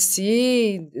ali de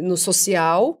si, no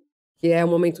social, que é um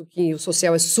momento que o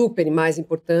social é super e mais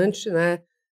importante, né?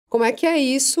 Como é que é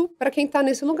isso para quem tá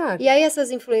nesse lugar? E aí essas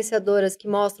influenciadoras que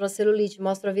mostram a celulite,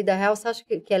 mostram a vida real, você acha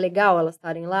que é legal elas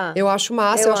estarem lá? Eu acho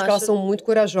massa, eu acho que elas são muito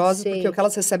corajosas, porque o que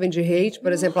elas recebem de hate,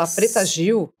 por exemplo, a Preta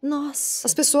Gil... Nossa!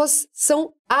 As pessoas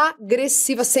são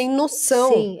agressivas, sem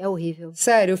noção. Sim, é horrível.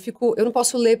 Sério, eu não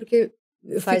posso ler porque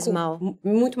eu Faz fico mal.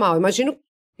 Muito mal.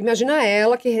 Imagina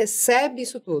ela que recebe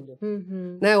isso tudo,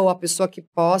 né? Ou a pessoa que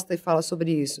posta e fala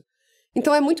sobre isso.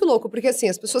 Então é muito louco, porque assim,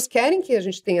 as pessoas querem que a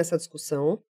gente tenha essa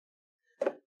discussão,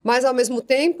 mas ao mesmo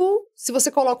tempo, se você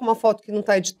coloca uma foto que não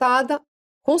está editada,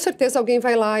 com certeza alguém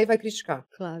vai lá e vai criticar.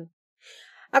 Claro.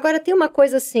 Agora tem uma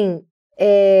coisa assim,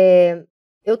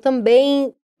 eu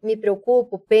também me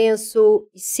preocupo, penso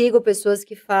e sigo pessoas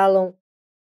que falam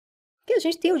que a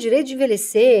gente tem o direito de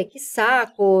envelhecer, que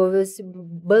saco, esse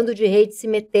bando de hate se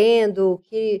metendo,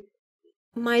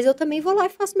 mas eu também vou lá e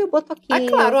faço meu botoquinho. É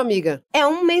claro, amiga. É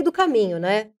um meio do caminho,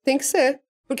 né? Tem que ser.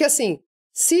 Porque assim,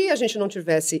 se a gente não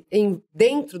tivesse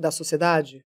dentro da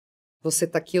sociedade, você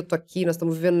tá aqui, eu tô aqui, nós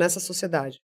estamos vivendo nessa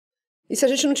sociedade. E se a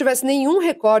gente não tivesse nenhum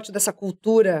recorte dessa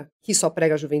cultura que só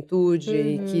prega a juventude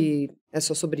e que é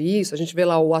só sobre isso, a gente vê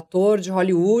lá o ator de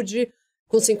Hollywood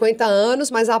com 50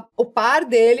 anos, mas o par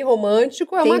dele,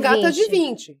 romântico, é uma gata de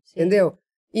 20, entendeu?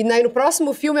 E aí no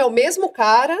próximo filme é o mesmo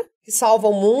cara que salva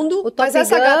o mundo, mas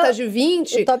essa gata de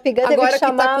 20, agora que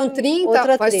tá com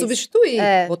 30, vai substituir,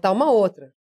 botar uma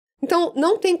outra. Então,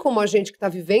 não tem como a gente que tá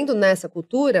vivendo nessa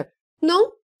cultura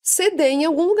não ceder em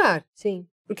algum lugar. Sim.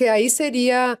 Porque aí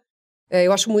seria...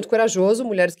 eu acho muito corajoso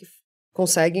mulheres que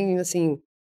conseguem, assim...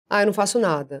 eu não faço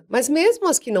nada. Mas mesmo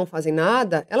as que não fazem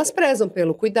nada, elas prezam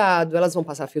pelo cuidado, elas vão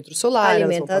passar filtro solar,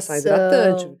 elas vão passar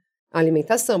hidratante,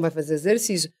 alimentação, vai fazer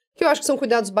exercício. Que eu acho que são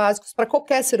cuidados básicos para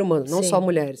qualquer ser humano, não só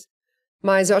mulheres.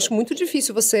 Mas eu acho muito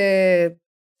difícil você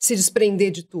se desprender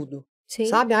de tudo. Sim,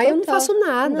 sabe? Aí eu não faço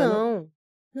nada. Não.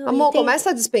 Não, Amor, começa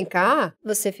a despencar.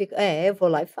 Você fica, eu vou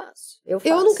lá e faço. Eu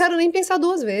não quero nem pensar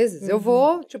duas vezes. Eu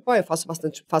vou, tipo, eu faço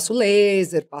bastante, faço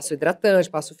laser, passo hidratante,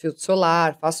 passo filtro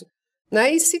solar, faço,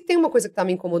 né? E se tem uma coisa que tá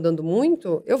me incomodando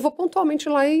muito, eu vou pontualmente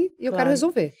lá e eu quero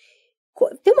resolver.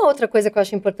 Tem uma outra coisa que eu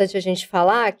acho importante a gente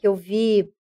falar, que eu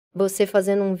vi você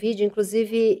fazendo um vídeo,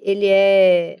 inclusive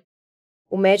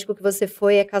o médico que você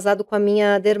foi é casado com a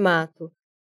minha dermato.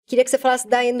 Queria que você falasse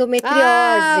da endometriose.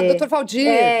 Ah, Dr. Valdir.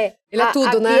 Ele é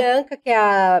tudo, né? A Bianca, que é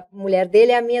a mulher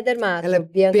dele, é a minha dermato. Ela é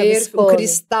Bianca um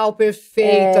cristal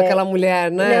perfeito, aquela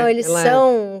mulher, né? Não, eles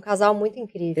são um casal muito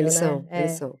incrível, eles né?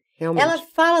 Eles são, realmente. Ela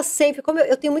fala sempre, como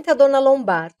eu tenho muita dor na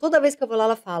lombar, toda vez que eu vou lá,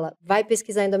 ela fala, vai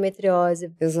pesquisar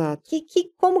endometriose. Exato.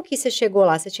 Como que você chegou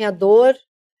lá? Você tinha dor?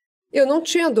 Eu não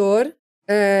tinha dor.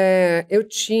 Eu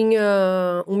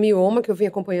tinha um mioma que eu vinha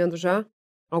acompanhando já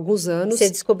há alguns anos. Você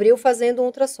descobriu fazendo um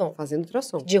ultrassom? Fazendo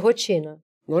ultrassom. De rotina?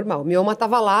 Normal. O mioma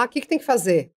tava lá, o que tem que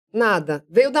fazer? Nada.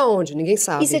 Veio da onde? Ninguém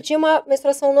sabe. E você tinha uma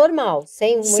menstruação normal,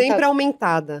 sem muita... Sempre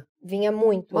aumentada. Vinha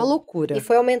muito. Uma loucura. E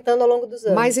foi aumentando ao longo dos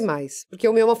anos. Mais e mais. Porque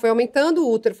o mioma foi aumentando,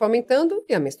 o útero foi aumentando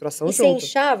e a menstruação junto. E você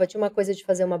inchava? Tinha uma coisa de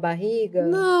fazer uma barriga?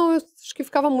 Não, eu acho que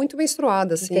ficava muito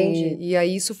menstruada, assim. Entendi. E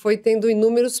aí isso foi tendo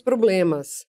inúmeros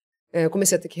problemas. Eu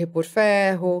comecei a ter que repor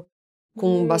ferro,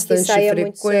 com bastante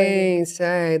frequência.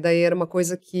 Daí era uma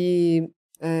coisa que...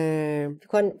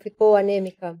 Ficou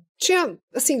anêmica? Tinha,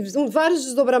 assim, vários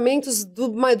desdobramentos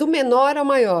do menor ao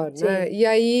maior, né? E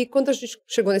aí, quando a gente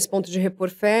chegou nesse ponto de repor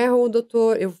ferro, o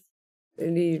doutor,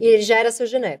 E ele já era seu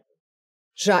gineco?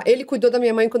 Já. Ele cuidou da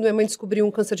minha mãe quando minha mãe descobriu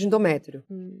um câncer de endométrio.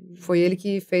 Foi ele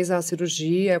que fez a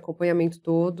cirurgia, acompanhamento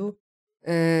todo.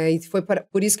 E foi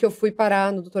por isso que eu fui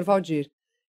parar no Dr. Valdir.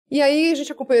 E aí, a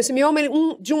gente acompanhou esse mioma,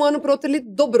 de um ano para o outro, ele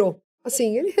dobrou.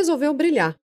 Assim, ele resolveu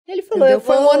brilhar. Ele falou,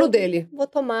 foi um ano dele. Vou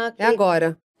tomar aqui. É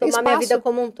agora. Tomar minha vida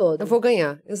como um todo. Eu vou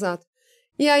ganhar, exato.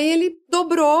 E aí ele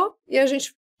dobrou, e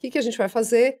o que a gente vai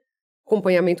fazer?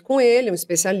 Acompanhamento com ele, um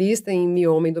especialista em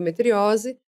mioma e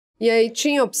endometriose. E aí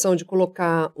tinha a opção de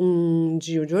colocar um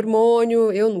DIU de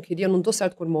hormônio. Eu não queria, não dou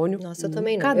certo com hormônio. Nossa, eu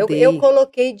também não. Eu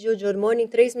coloquei DIU de hormônio, em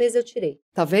 3 meses eu tirei.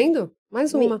 Tá vendo?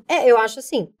 Mais uma. Eu acho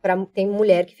assim, tem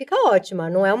mulher que fica ótima,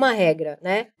 não é uma regra,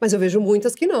 né? Mas eu vejo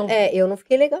muitas que não. Eu não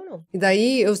fiquei legal, não. E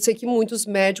daí eu sei que muitos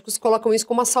médicos colocam isso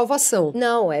como uma salvação.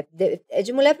 Não, é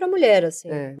de mulher pra mulher, assim.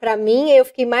 Pra mim, eu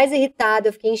fiquei mais irritada,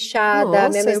 eu fiquei inchada, Nossa,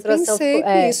 minha menstruação eu pensei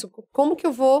com isso. Como que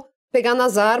eu vou pegar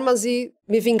nas armas e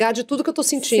me vingar de tudo que eu tô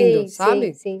sentindo,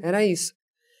 sabe? Sim. Era isso.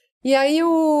 E aí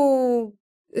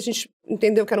a gente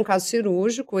entendeu que era um caso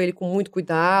cirúrgico, ele com muito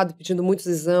cuidado, pedindo muitos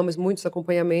exames, muitos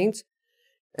acompanhamentos,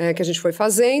 que a gente foi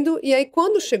fazendo. E aí,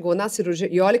 quando chegou na cirurgia,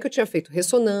 e olha que eu tinha feito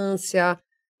ressonância,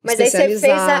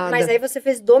 especializada. Mas aí você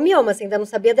fez do mioma, você ainda não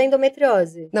sabia da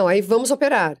endometriose. Não, aí vamos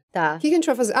operar. Tá. O que a gente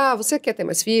vai fazer? Você quer ter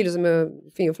mais filhos?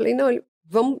 Enfim, eu falei, não,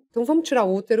 então vamos tirar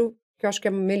o útero, que eu acho que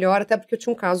é melhor, até porque eu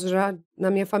tinha um caso já na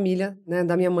minha família, né,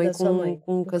 da minha mãe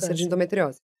com câncer de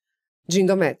endometriose. De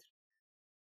endométrio.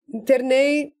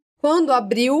 Internei, quando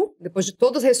abriu, depois de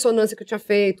todas as ressonâncias que eu tinha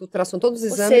feito, ultrassom, todos os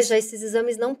exames... Ou seja, esses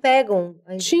exames não pegam...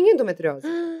 Tinha endometriose,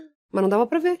 mas não dava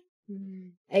pra ver.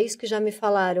 É isso que já me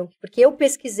falaram. Porque eu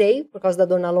pesquisei, por causa da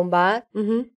dor na lombar,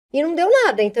 e não deu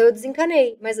nada, então eu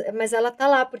desencanei. Mas ela tá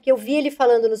lá, porque eu vi ele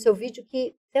falando no seu vídeo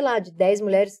que, sei lá, de 10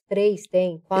 mulheres, 3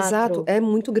 tem, 4. Exato, é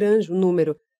muito grande o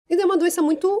número. E é uma doença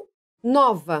muito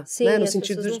nova, sim, né? No as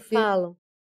sentido pessoas de não que falam.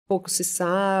 Pouco se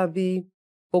sabe,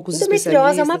 poucos especialistas.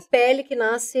 Endometriose é uma pele que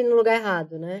nasce no lugar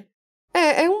errado, né?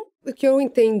 O que eu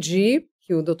entendi,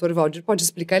 que o Dr. Valdir pode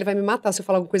explicar, ele vai me matar se eu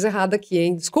falar alguma coisa errada aqui,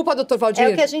 hein? Desculpa, Dr. Valdir. É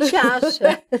o que a gente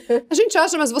acha. A gente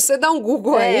acha, mas você dá um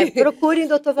Google aí. Procurem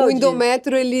Dr. Valdir. O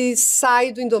endométrio, ele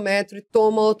sai do endométrio e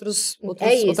toma outras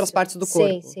partes do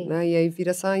corpo. Sim. Né? E aí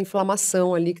vira essa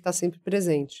inflamação ali que está sempre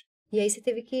presente. E aí você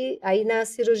teve que... Aí na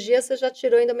cirurgia você já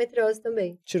tirou a endometriose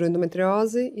também. Tirou a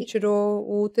endometriose e tirou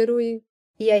o útero e...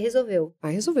 E aí resolveu.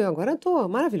 Aí resolveu, agora eu tô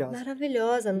maravilhosa.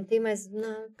 Maravilhosa, não tem mais...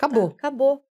 Não, acabou. Tá,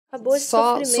 acabou esse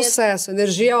sofrimento. Só sucesso,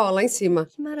 energia, ó, lá em cima.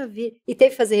 Que maravilha. E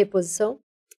teve que fazer reposição?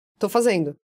 Tô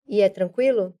fazendo. E é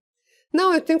tranquilo?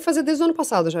 Não, eu tenho que fazer desde o ano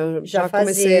passado, já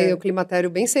comecei o climatério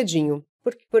bem cedinho.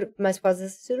 Mas por causa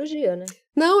dessa cirurgia, né?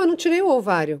 Não, eu não tirei o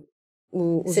ovário.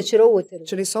 Você tirou o útero?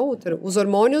 Tirei só o útero. Os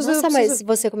hormônios... Nossa, mas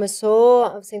você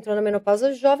entrou na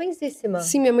menopausa jovenzíssima.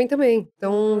 Sim, minha mãe também.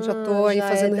 Então já tô aí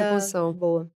fazendo reposição.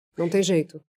 Boa. Não tem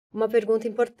jeito. Uma pergunta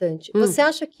importante. Você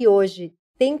acha que hoje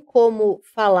tem como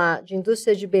falar de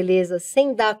indústria de beleza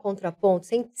sem dar contraponto,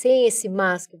 sem esse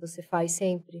mas que você faz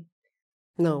sempre?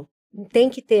 Não. Tem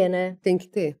que ter, né? Tem que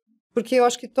ter. Porque eu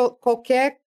acho que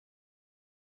qualquer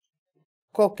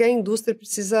qualquer indústria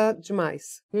precisa de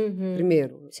mais.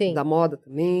 Primeiro, Sim. da moda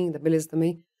também, da beleza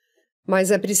também.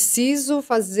 Mas é preciso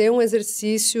fazer um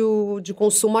exercício de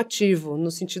consumo ativo,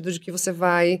 no sentido de que você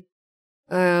vai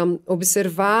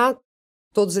observar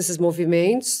todos esses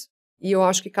movimentos, e eu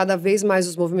acho que cada vez mais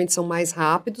os movimentos são mais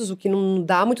rápidos, o que não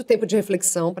dá muito tempo de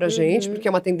reflexão pra gente, porque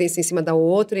é uma tendência em cima da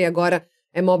outra, e agora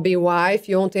é Mob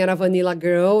Wife, e ontem era Vanilla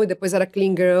Girl, e depois era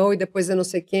Clean Girl, e depois é não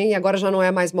sei quem, e agora já não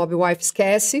é mais Mob Wife,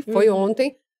 esquece, foi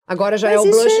ontem, agora já é o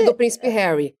blush do Príncipe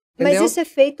Harry. Entendeu? Mas isso é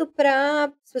feito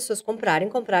para as pessoas comprarem.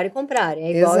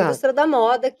 É igual a indústria da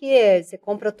moda, que você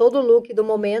compra todo o look do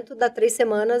momento, dá 3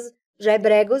 semanas, já é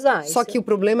brega usar. Só que o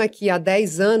problema é que há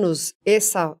 10 anos,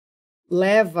 essa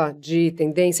leva de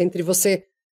tendência entre você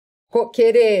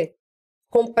querer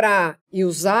comprar e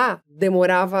usar,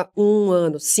 demorava 1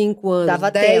 ano, 5 anos, Dava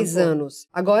 10 tempo. anos.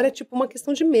 Agora é tipo uma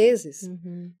questão de meses.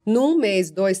 Num mês,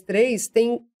 2, 3,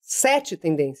 tem 7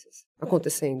 tendências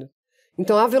acontecendo.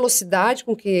 Então, a velocidade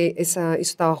com que isso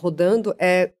está rodando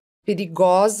é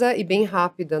perigosa e bem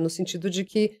rápida, no sentido de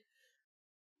que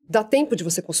dá tempo de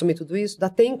você consumir tudo isso, dá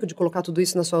tempo de colocar tudo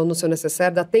isso no seu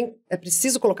necessaire, é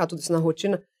preciso colocar tudo isso na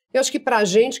rotina. Eu acho que pra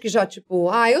gente que já,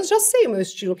 tipo, eu já sei o meu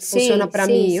estilo que funciona pra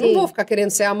mim. Eu não vou ficar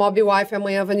querendo ser a Mob Wife,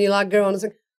 amanhã a Vanilla Girl, não sei.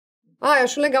 Eu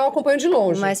acho legal, eu acompanho de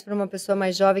longe. Mas para uma pessoa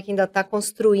mais jovem que ainda tá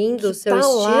construindo o seu tá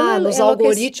estilo... lá nos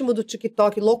algoritmos do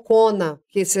TikTok, loucona,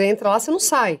 que você entra lá, você não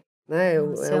sai. Né?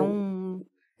 Nossa,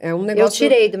 é um negócio... Eu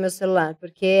tirei do meu celular,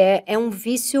 porque é um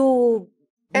vício...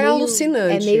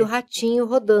 alucinante. É meio ratinho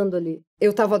rodando ali.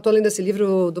 Eu tô lendo esse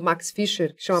livro do Max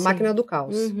Fischer, que chama Máquina do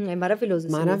Caos. É maravilhoso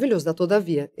esse Maravilhoso, da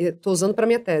Todavia. Eu tô usando para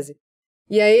minha tese.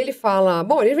 E aí ele fala...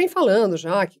 Bom, ele vem falando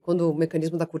já que quando o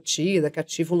mecanismo da curtida, que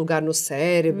ativa um lugar no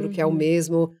cérebro, que é o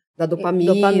mesmo da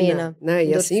dopamina, né?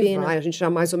 E assim vai, a gente já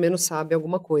mais ou menos sabe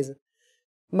alguma coisa.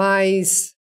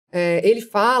 Mas... ele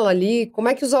fala ali como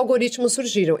é que os algoritmos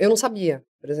surgiram. Eu não sabia,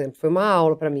 por exemplo, foi uma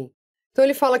aula para mim. Então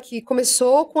ele fala que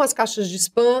começou com as caixas de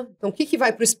spam. Então o que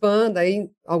vai para o spam? Daí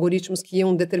algoritmos que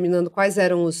iam determinando quais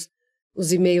eram os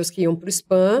e-mails que iam para o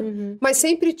spam, mas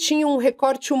sempre tinha um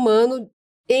recorte humano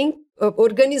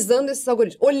organizando esses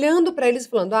algoritmos, olhando para eles e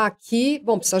falando, aqui,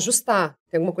 bom, precisa ajustar,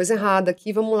 tem alguma coisa errada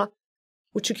aqui, vamos lá.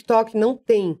 O TikTok não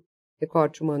tem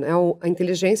recorte humano, é a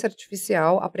inteligência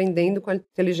artificial aprendendo com a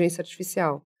inteligência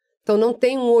artificial. Então, não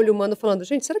tem um olho humano falando,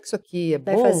 gente, será que isso aqui é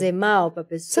bom? Vai fazer mal pra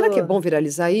pessoa? Será que é bom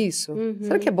viralizar isso?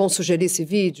 Será que é bom sugerir esse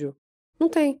vídeo? Não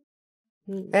tem.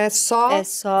 É só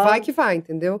vai que vai,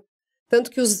 entendeu?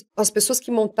 Tanto que as pessoas que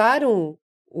montaram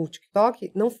o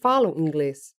TikTok não falam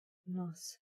inglês.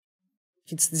 Nossa.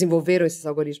 Que desenvolveram esses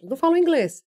algoritmos, não falam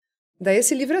inglês. Daí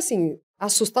esse livro é assim,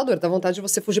 assustador, dá vontade de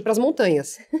você fugir para as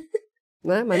montanhas.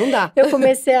 Né? Mas não dá. Eu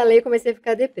comecei a ler e comecei a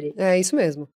ficar deprê. É isso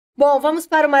mesmo. Bom, vamos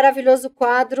para o maravilhoso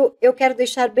quadro. Eu quero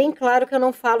deixar bem claro que eu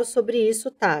não falo sobre isso,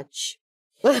 Tati.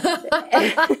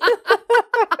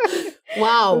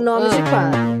 Uau! O nome de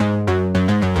quadro.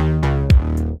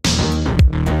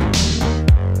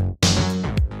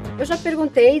 Eu já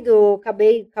perguntei,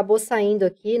 acabou saindo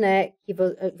aqui, né, que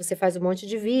você faz um monte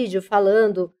de vídeo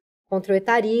falando contra o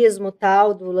etarismo,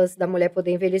 tal, do lance da mulher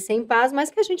poder envelhecer em paz,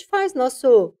 mas que a gente faz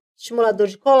nosso estimulador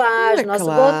de colágeno, nosso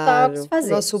botox,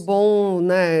 fazemos. Nosso bom,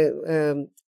 né,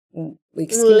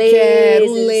 laser,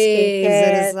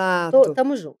 exato.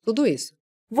 Tamo junto. Tudo isso.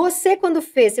 Você, quando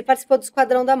você participou do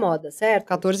Esquadrão da Moda, certo?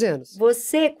 14 anos.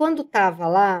 Você, quando tava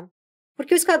lá,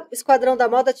 porque o Esquadrão da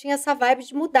Moda tinha essa vibe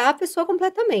de mudar a pessoa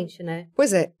completamente, né?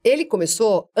 Pois é, ele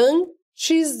começou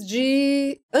antes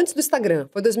do Instagram,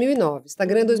 foi 2009,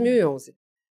 Instagram é 2011.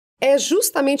 É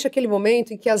justamente aquele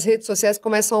momento em que as redes sociais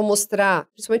começam a mostrar,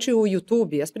 principalmente o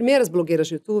YouTube, as primeiras blogueiras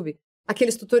de YouTube,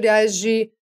 aqueles tutoriais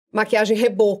de maquiagem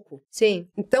reboco. Sim.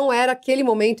 Então era aquele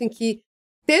momento em que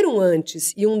ter um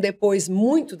antes e um depois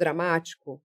muito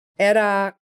dramático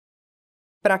era,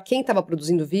 para quem estava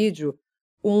produzindo vídeo,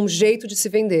 um jeito de se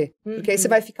vender. Porque aí você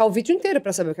vai ficar o vídeo inteiro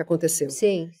para saber o que aconteceu.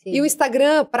 Sim. E o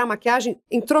Instagram, para maquiagem,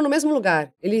 entrou no mesmo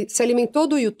lugar. Ele se alimentou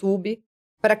do YouTube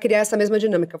para criar essa mesma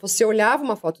dinâmica. Você olhava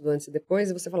uma foto do antes e depois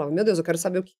e você falava, meu Deus, eu quero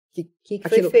saber o que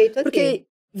foi feito aqui. Porque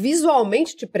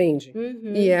visualmente te prende.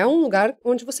 E é um lugar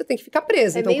onde você tem que ficar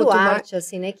presa. É então, meio arte,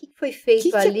 assim, né? O que foi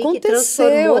feito ali que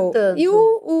transformou tanto? E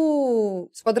o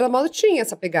Esquadrão da Moda tinha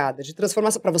essa pegada de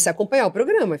transformação para você acompanhar o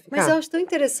programa. Mas eu acho tão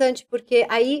interessante, porque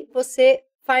aí você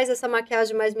faz essa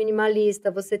maquiagem mais minimalista,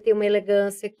 você tem uma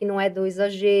elegância que não é do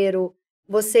exagero,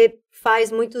 você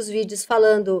faz muitos vídeos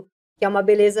falando que é uma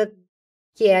beleza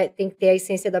que tem que ter a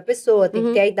essência da pessoa, tem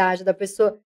que ter a idade da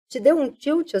pessoa. Te deu um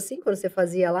tilt, assim, quando você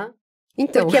fazia lá?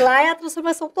 Então, porque lá é a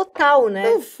transformação total,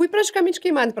 né? Eu fui praticamente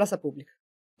queimada em praça pública.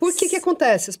 Por que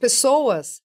acontece? As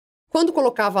pessoas, quando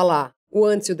colocava lá o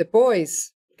antes e o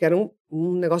depois, que era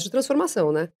um negócio de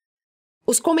transformação, né?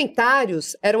 Os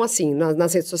comentários eram assim,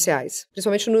 nas redes sociais,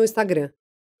 principalmente no Instagram.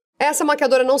 Essa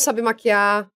maquiadora não sabe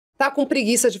maquiar, tá com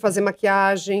preguiça de fazer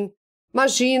maquiagem.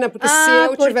 Imagina, porque se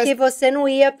eu tivesse... porque você não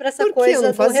ia pra essa porque coisa eu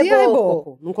não do fazia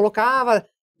reboco. Não colocava,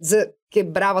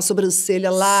 quebrava a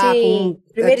sobrancelha lá, Sim.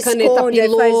 com Primeiro caneta esconde, aí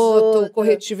faz piloto, outro.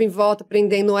 corretivo em volta,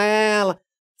 prendendo ela,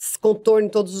 contorno em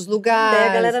todos os Daí a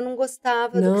lugares. galera não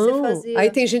gostava do que você fazia. Aí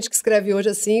tem gente que escreve hoje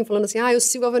assim, falando assim, eu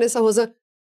sigo a Vanessa Rozan.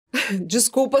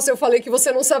 Desculpa se eu falei que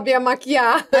você não sabia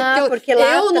maquiar. Porque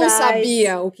lá eu não atrás...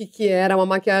 sabia o que era uma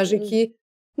maquiagem que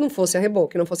não fosse a reboco,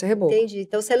 que não fosse a reboco. Entendi.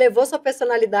 Então você levou sua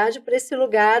personalidade para esse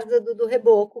lugar do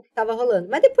reboco que estava rolando.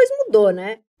 Mas depois mudou,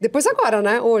 né? Depois agora,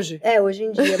 né? Hoje. Hoje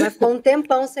em dia. Mas ficou um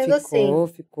tempão sendo assim.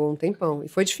 Ficou um tempão. E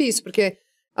foi difícil, porque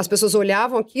as pessoas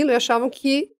olhavam aquilo e achavam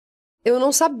que eu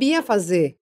não sabia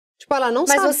fazer. Tipo, ela não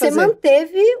sabe fazer. Mas você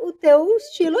manteve o teu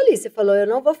estilo ali. Você falou, eu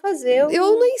não vou fazer...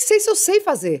 Eu nem sei se eu sei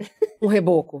fazer um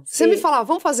reboco. Se você me falar,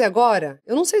 vamos fazer agora?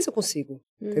 Eu não sei se eu consigo,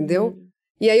 entendeu?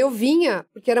 E aí eu vinha,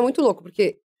 porque era muito louco,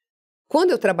 porque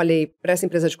quando eu trabalhei para essa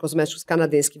empresa de cosméticos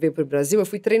canadense que veio para o Brasil, eu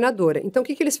fui treinadora. Então, o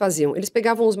que eles faziam? Eles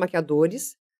pegavam os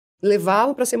maquiadores,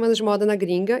 levavam para semanas de moda na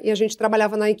gringa, e a gente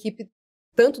trabalhava na equipe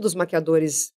tanto dos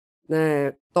maquiadores,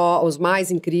 né, os mais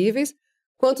incríveis,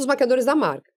 quanto os maquiadores da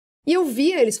marca. E eu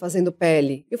via eles fazendo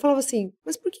pele. Eu falava assim,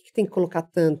 mas por que tem que colocar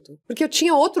tanto? Porque eu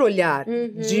tinha outro olhar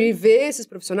de ver esses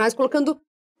profissionais colocando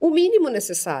o mínimo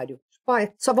necessário. Tipo,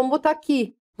 só vamos botar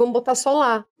aqui, vamos botar só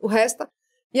lá, o resto...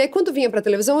 E aí, quando vinha pra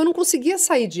televisão, eu não conseguia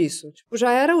sair disso. Tipo,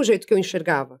 já era o jeito que eu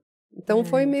enxergava. Então,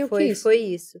 foi meio que isso. Foi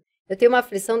isso. Eu tenho uma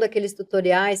aflição daqueles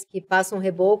tutoriais que passam um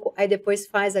reboco, aí depois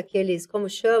faz aqueles, como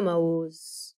chama?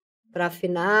 Pra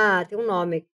afinar, tem um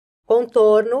nome.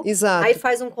 Contorno. Exato. Aí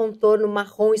faz um contorno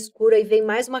marrom escuro, aí vem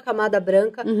mais uma camada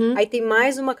branca, aí tem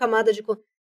mais uma camada de...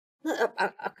 A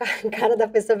cara da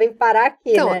pessoa vem parar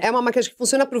aqui, então, né? É uma maquiagem que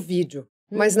funciona pro vídeo.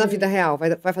 Mas na vida real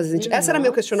vai fazer sentido. Esse era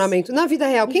meu questionamento. Na vida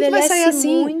real, quem que vai sair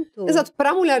assim? Muito. Exato.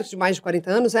 Para mulheres de mais de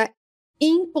 40 anos, é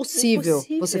impossível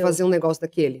você fazer um negócio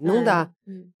daquele. Não dá.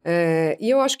 E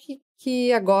eu acho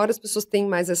que agora as pessoas têm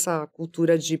mais essa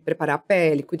cultura de preparar a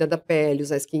pele, cuidar da pele,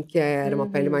 usar skincare, uma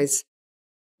pele mais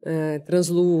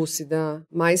translúcida.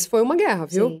 Mas foi uma guerra,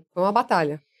 viu? Sim. Foi uma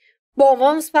batalha. Bom,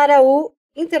 vamos para o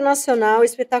internacional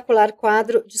espetacular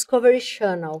quadro Discovery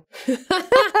Channel.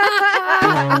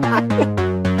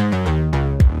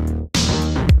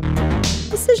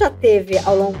 Você já teve,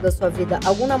 ao longo da sua vida,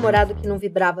 algum namorado que não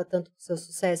vibrava tanto com o seu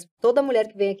sucesso? Toda mulher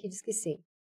que vem aqui diz que sim.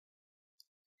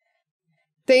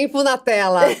 Tempo na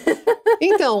tela.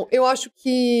 Então, eu acho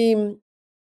que...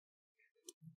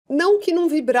 Não que não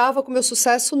vibrava com o meu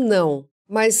sucesso, não.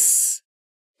 Mas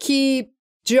que,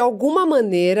 de alguma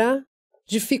maneira,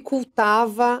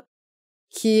 dificultava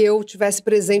que eu tivesse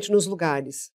presente nos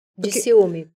lugares. De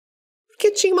ciúme.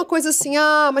 Porque tinha uma coisa assim,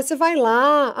 mas você vai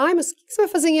lá, mas o que você vai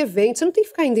fazer em evento? Você não tem que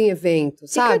ficar indo em evento,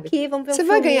 sabe? Fica aqui, vamos ver Você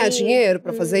vai ganhar dinheiro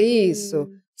pra fazer isso?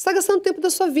 Você tá gastando tempo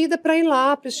da sua vida pra ir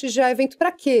lá, prestigiar evento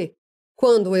pra quê?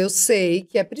 Quando eu sei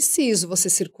que é preciso você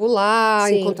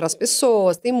circular, encontrar as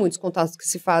pessoas, tem muitos contatos que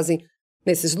se fazem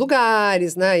nesses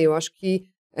lugares, né? Eu acho que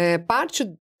parte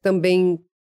também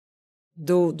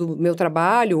do meu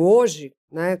trabalho hoje,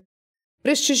 né?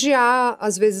 Prestigiar,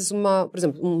 às vezes, por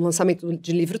exemplo, um lançamento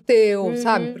de livro teu,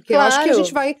 sabe? Porque eu acho que a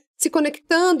gente vai se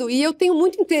conectando e eu tenho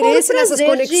muito interesse nessas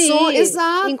conexões.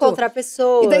 Exato. Encontrar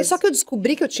pessoas. E daí só que eu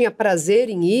descobri que eu tinha prazer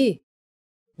em ir,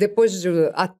 depois de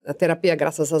a terapia,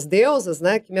 graças às deusas,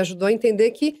 né? Que me ajudou a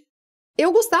entender que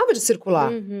eu gostava de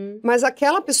circular. Mas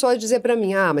aquela pessoa dizia pra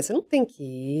mim, mas você não tem que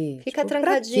ir. Fica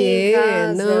trancadinha em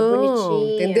casa,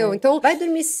 bonitinha. Entendeu? Então, vai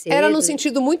dormir cedo. Era no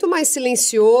sentido muito mais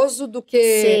silencioso do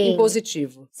que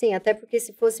impositivo. Sim, até porque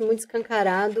se fosse muito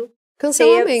escancarado...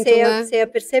 Cancelamento, né? Você ia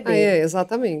perceber.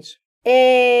 Exatamente.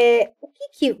 O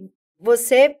que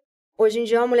você, hoje em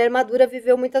dia, é uma mulher madura,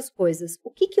 viveu muitas coisas.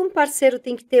 O que um parceiro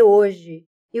tem que ter hoje?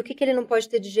 E o que ele não pode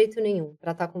ter de jeito nenhum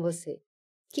pra estar com você?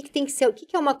 O que tem que ser? O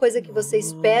que é uma coisa que você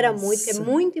espera muito, que é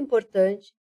muito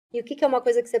importante? E o que é uma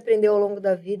coisa que você aprendeu ao longo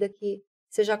da vida que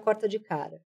você já corta de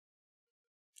cara?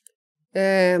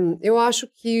 Eu acho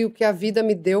que o que a vida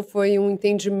me deu foi um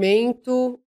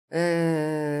entendimento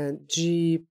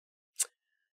de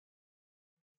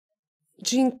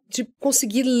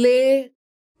conseguir ler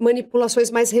manipulações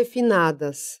mais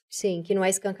refinadas. Sim, que não é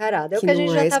escancarado. É o que a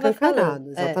gente já estava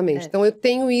falando. Exatamente. Então eu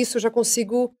tenho isso, eu já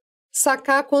consigo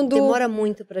sacar quando... Demora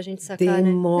muito pra gente sacar,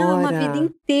 Demora. né? Não, é uma vida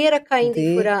inteira caindo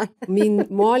em furada.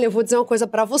 Olha, eu vou dizer uma coisa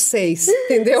pra vocês,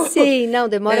 entendeu? Sim, não,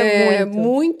 demora muito.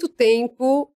 Muito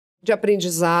tempo de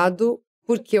aprendizado,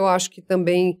 porque eu acho que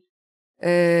também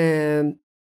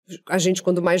a gente,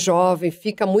 quando mais jovem,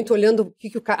 fica muito olhando o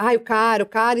que o cara... o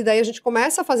cara, e daí a gente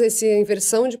começa a fazer essa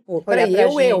inversão de, pô, peraí,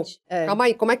 eu. Calma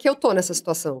aí, como é que eu tô nessa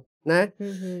situação, né?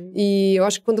 Uhum. E eu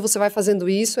acho que quando você vai fazendo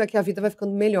isso, é que a vida vai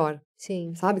ficando melhor.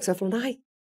 Sim. Sabe? Que você vai falando, ai,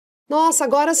 nossa,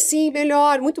 agora sim,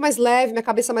 melhor, muito mais leve, minha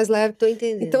cabeça mais leve. Tô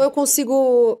entendendo. Então eu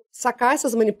consigo sacar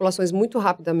essas manipulações muito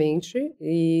rapidamente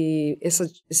e essa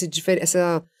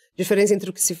diferença entre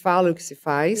o que se fala e o que se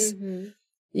faz. Uhum.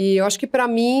 E eu acho que pra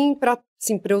mim, pra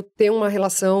eu ter uma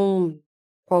relação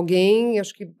com alguém, eu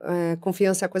acho que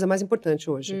confiança é a coisa mais importante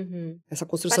hoje. Uhum. Essa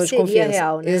construção Parceria de confiança.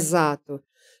 real, né? Exato.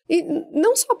 E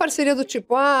não só a parceria do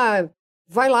tipo,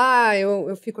 vai lá,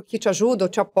 eu fico aqui, te ajudo, eu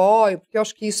te apoio, porque eu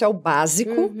acho que isso é o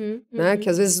básico, né? Que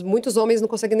às vezes muitos homens não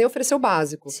conseguem nem oferecer o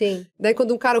básico. Sim. Daí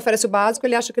quando um cara oferece o básico,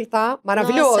 ele acha que ele tá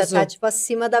maravilhoso. Nossa, tá tipo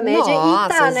acima da média.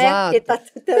 Nossa, e tá, exato. né?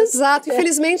 Porque tá... Exato,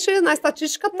 infelizmente na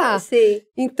estatística tá. Sim.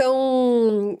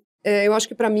 Então, eu acho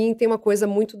que pra mim tem uma coisa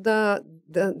muito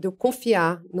de eu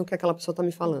confiar no que aquela pessoa tá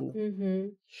me falando.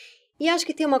 Uhum. E acho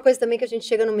que tem uma coisa também que a gente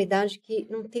chega numa idade que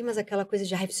não tem mais aquela coisa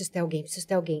de, preciso ter alguém, preciso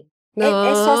ter alguém.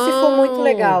 É só se for muito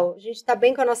legal. A gente tá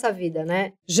bem com a nossa vida,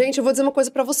 né? Gente, eu vou dizer uma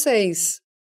coisa pra vocês.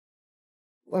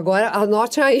 Agora,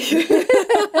 anote aí.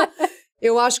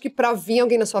 Eu acho que pra vir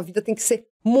alguém na sua vida tem que ser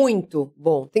muito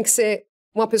bom. Tem que ser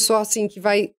uma pessoa, assim, que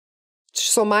vai te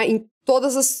somar em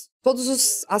todos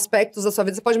os aspectos da sua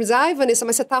vida. Você pode me dizer, ai, Vanessa,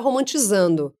 mas você tá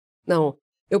romantizando. Não.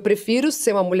 Eu prefiro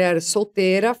ser uma mulher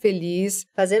solteira, feliz,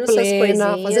 fazendo plena, suas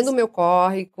coisinhas, fazendo o meu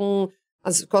corre, com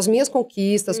as minhas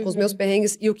conquistas, com os meus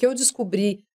perrengues. E o que eu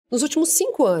descobri nos últimos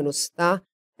 5 anos, tá?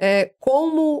 É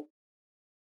como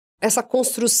essa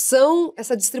construção,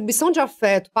 essa distribuição de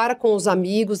afeto para com os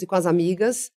amigos e com as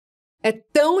amigas é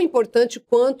tão importante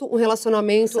quanto um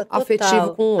relacionamento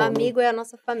afetivo com um homem. Amigo é a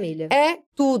nossa família. É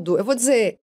tudo. Eu vou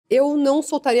dizer, eu não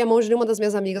soltaria a mão de nenhuma das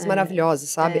minhas amigas maravilhosas,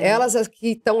 sabe? Elas que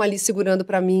estão ali segurando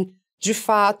pra mim, de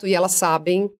fato, e elas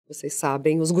sabem, vocês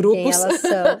sabem, os grupos. Quem elas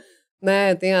são.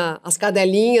 Né? Tem as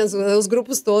cadelinhas, os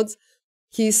grupos todos,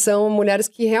 que são mulheres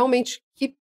que realmente,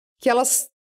 que elas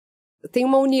têm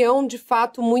uma união, de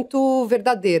fato, muito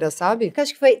verdadeira, sabe? Porque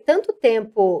acho que foi tanto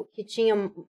tempo que tinha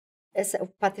o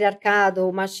patriarcado,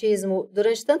 o machismo,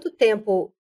 durante tanto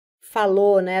tempo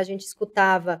falou, né? A gente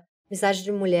escutava, amizade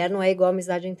de mulher não é igual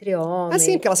amizade entre homens.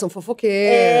 Assim, porque elas são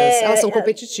fofoqueiras, elas são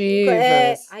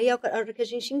competitivas. Aí a hora que a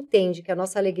gente entende que a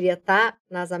nossa alegria tá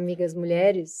nas amigas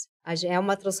mulheres, é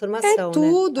uma transformação, É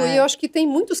tudo, né? E eu acho que tem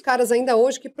muitos caras ainda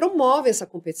hoje que promovem essa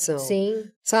competição. Sim.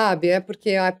 Sabe? É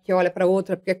porque olha pra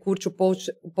outra, porque curte o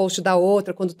post da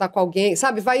outra quando tá com alguém,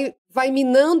 sabe? Vai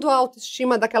minando a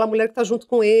autoestima daquela mulher que tá junto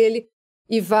com ele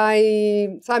e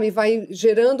vai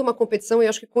gerando uma competição. E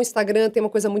acho que com o Instagram tem uma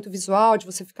coisa muito visual, de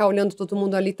você ficar olhando todo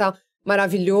mundo ali, tá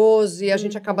maravilhoso, e a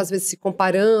gente acaba às vezes se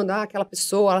comparando, aquela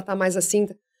pessoa, ela tá mais assim.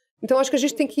 Então acho que a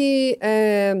gente tem que...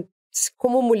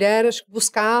 como mulher, acho que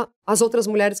buscar as outras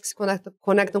mulheres que se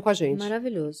conectam com a gente.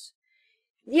 Maravilhoso.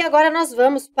 E agora nós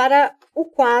vamos para o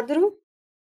quadro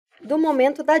do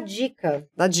momento da dica.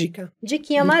 Da dica.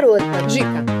 Diquinha marota.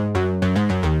 Dica.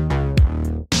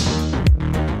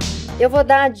 Eu vou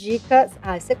dar a dica...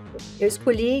 eu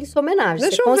escolhi em sua homenagem.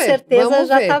 Deixa você eu com ver. certeza Vamos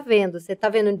já ver. tá vendo. Você tá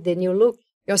vendo The New Look?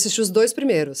 Eu assisti os 2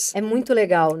 primeiros. É muito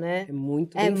legal, né? É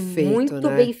muito bem feito, muito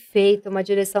né? bem feito, uma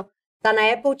direção... Tá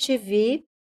na Apple TV...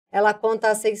 Ela conta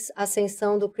a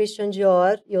ascensão do Christian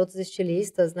Dior e outros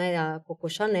estilistas, né, a Coco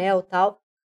Chanel e tal,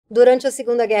 durante a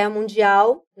Segunda Guerra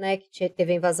Mundial, né, que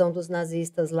teve a invasão dos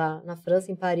nazistas lá na França,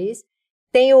 em Paris.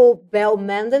 Tem o Bel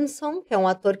Mendelsohn, que é um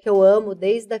ator que eu amo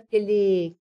desde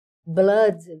aquele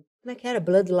como é que era?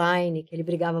 Bloodline, que ele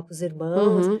brigava com os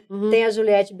irmãos. Tem a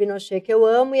Juliette Binoche, que eu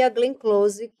amo, e a Glenn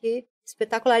Close, que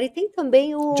espetacular. E tem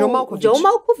também o John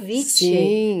Malkovich.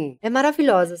 Sim. É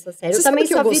maravilhosa essa série. Você eu também sabe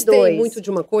que só eu vi gostei 2. muito de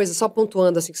uma coisa, só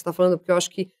pontuando assim que você está falando, porque eu acho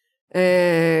que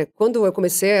quando eu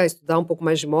comecei a estudar um pouco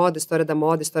mais de moda, história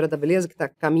da beleza, que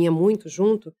caminha muito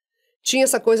junto, tinha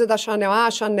essa coisa da Chanel, a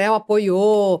Chanel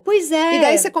apoiou. Pois é. E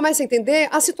daí você começa a entender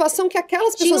a situação que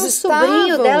aquelas pessoas estavam. Tinha um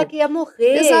sobrinho dela que ia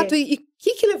morrer. Exato, e o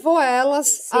que levou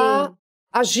elas a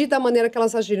agir da maneira que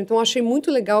elas agiram. Então, eu achei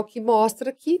muito legal que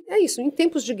mostra que é isso, em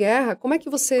tempos de guerra, como é que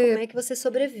você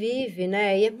sobrevive,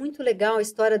 né? E é muito legal a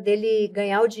história dele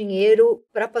ganhar o dinheiro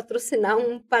para patrocinar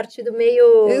um partido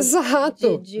meio...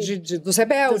 Exato, dos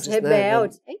rebeldes. Dos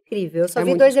rebeldes. Né? É incrível. Eu só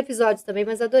vi 2 episódios também,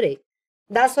 mas adorei.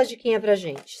 Dá a sua diquinha pra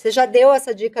gente. Você já deu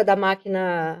essa dica da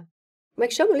máquina... Como é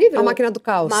que chama o livro? A Máquina do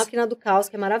Caos. Máquina do Caos,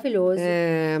 que é maravilhoso.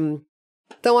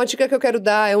 Então, a dica que eu quero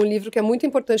dar é um livro que é muito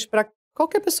importante para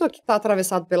qualquer pessoa que está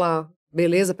atravessado pela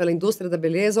beleza, pela indústria da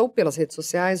beleza, ou pelas redes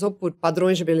sociais, ou por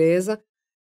padrões de beleza,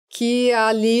 que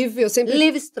a Liv, eu sempre...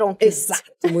 Liv Strong.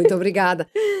 Exato, muito obrigada.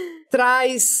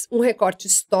 Traz um recorte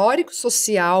histórico,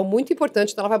 social, muito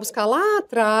importante. Então ela vai buscar lá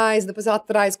atrás, depois ela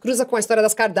cruza com a história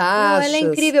das Kardashians. Não, ela é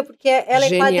incrível, porque ela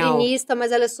Genial. é quadrinista,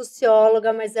 mas ela é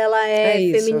socióloga, mas ela é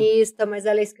feminista, mas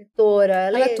ela é escritora.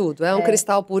 Ela é tudo, é um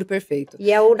cristal puro perfeito. E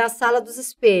é o Na Sala dos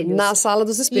Espelhos. Na Sala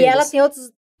dos Espelhos. E ela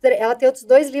tem outros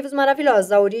 2 livros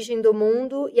maravilhosos, A Origem do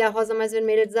Mundo e A Rosa Mais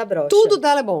Vermelha Desabrocha. Tudo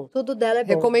dela é bom. Tudo dela é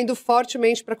bom. Recomendo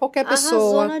fortemente pra qualquer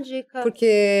pessoa. Arrasou na dica.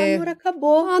 Porque... Amor,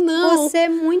 acabou. Ah, não. Você é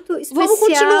muito especial. Vamos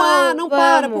continuar, não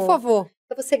para, por favor.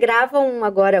 Então você grava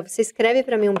agora, você escreve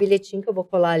pra mim um bilhetinho que eu vou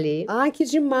colar ali. Ai, que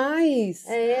demais.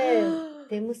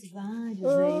 Temos vários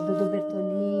aí, Dudu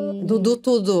Bertolini. Dudu,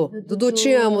 tudo. Dudu,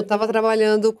 te amo. Tava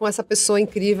trabalhando com essa pessoa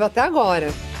incrível até agora.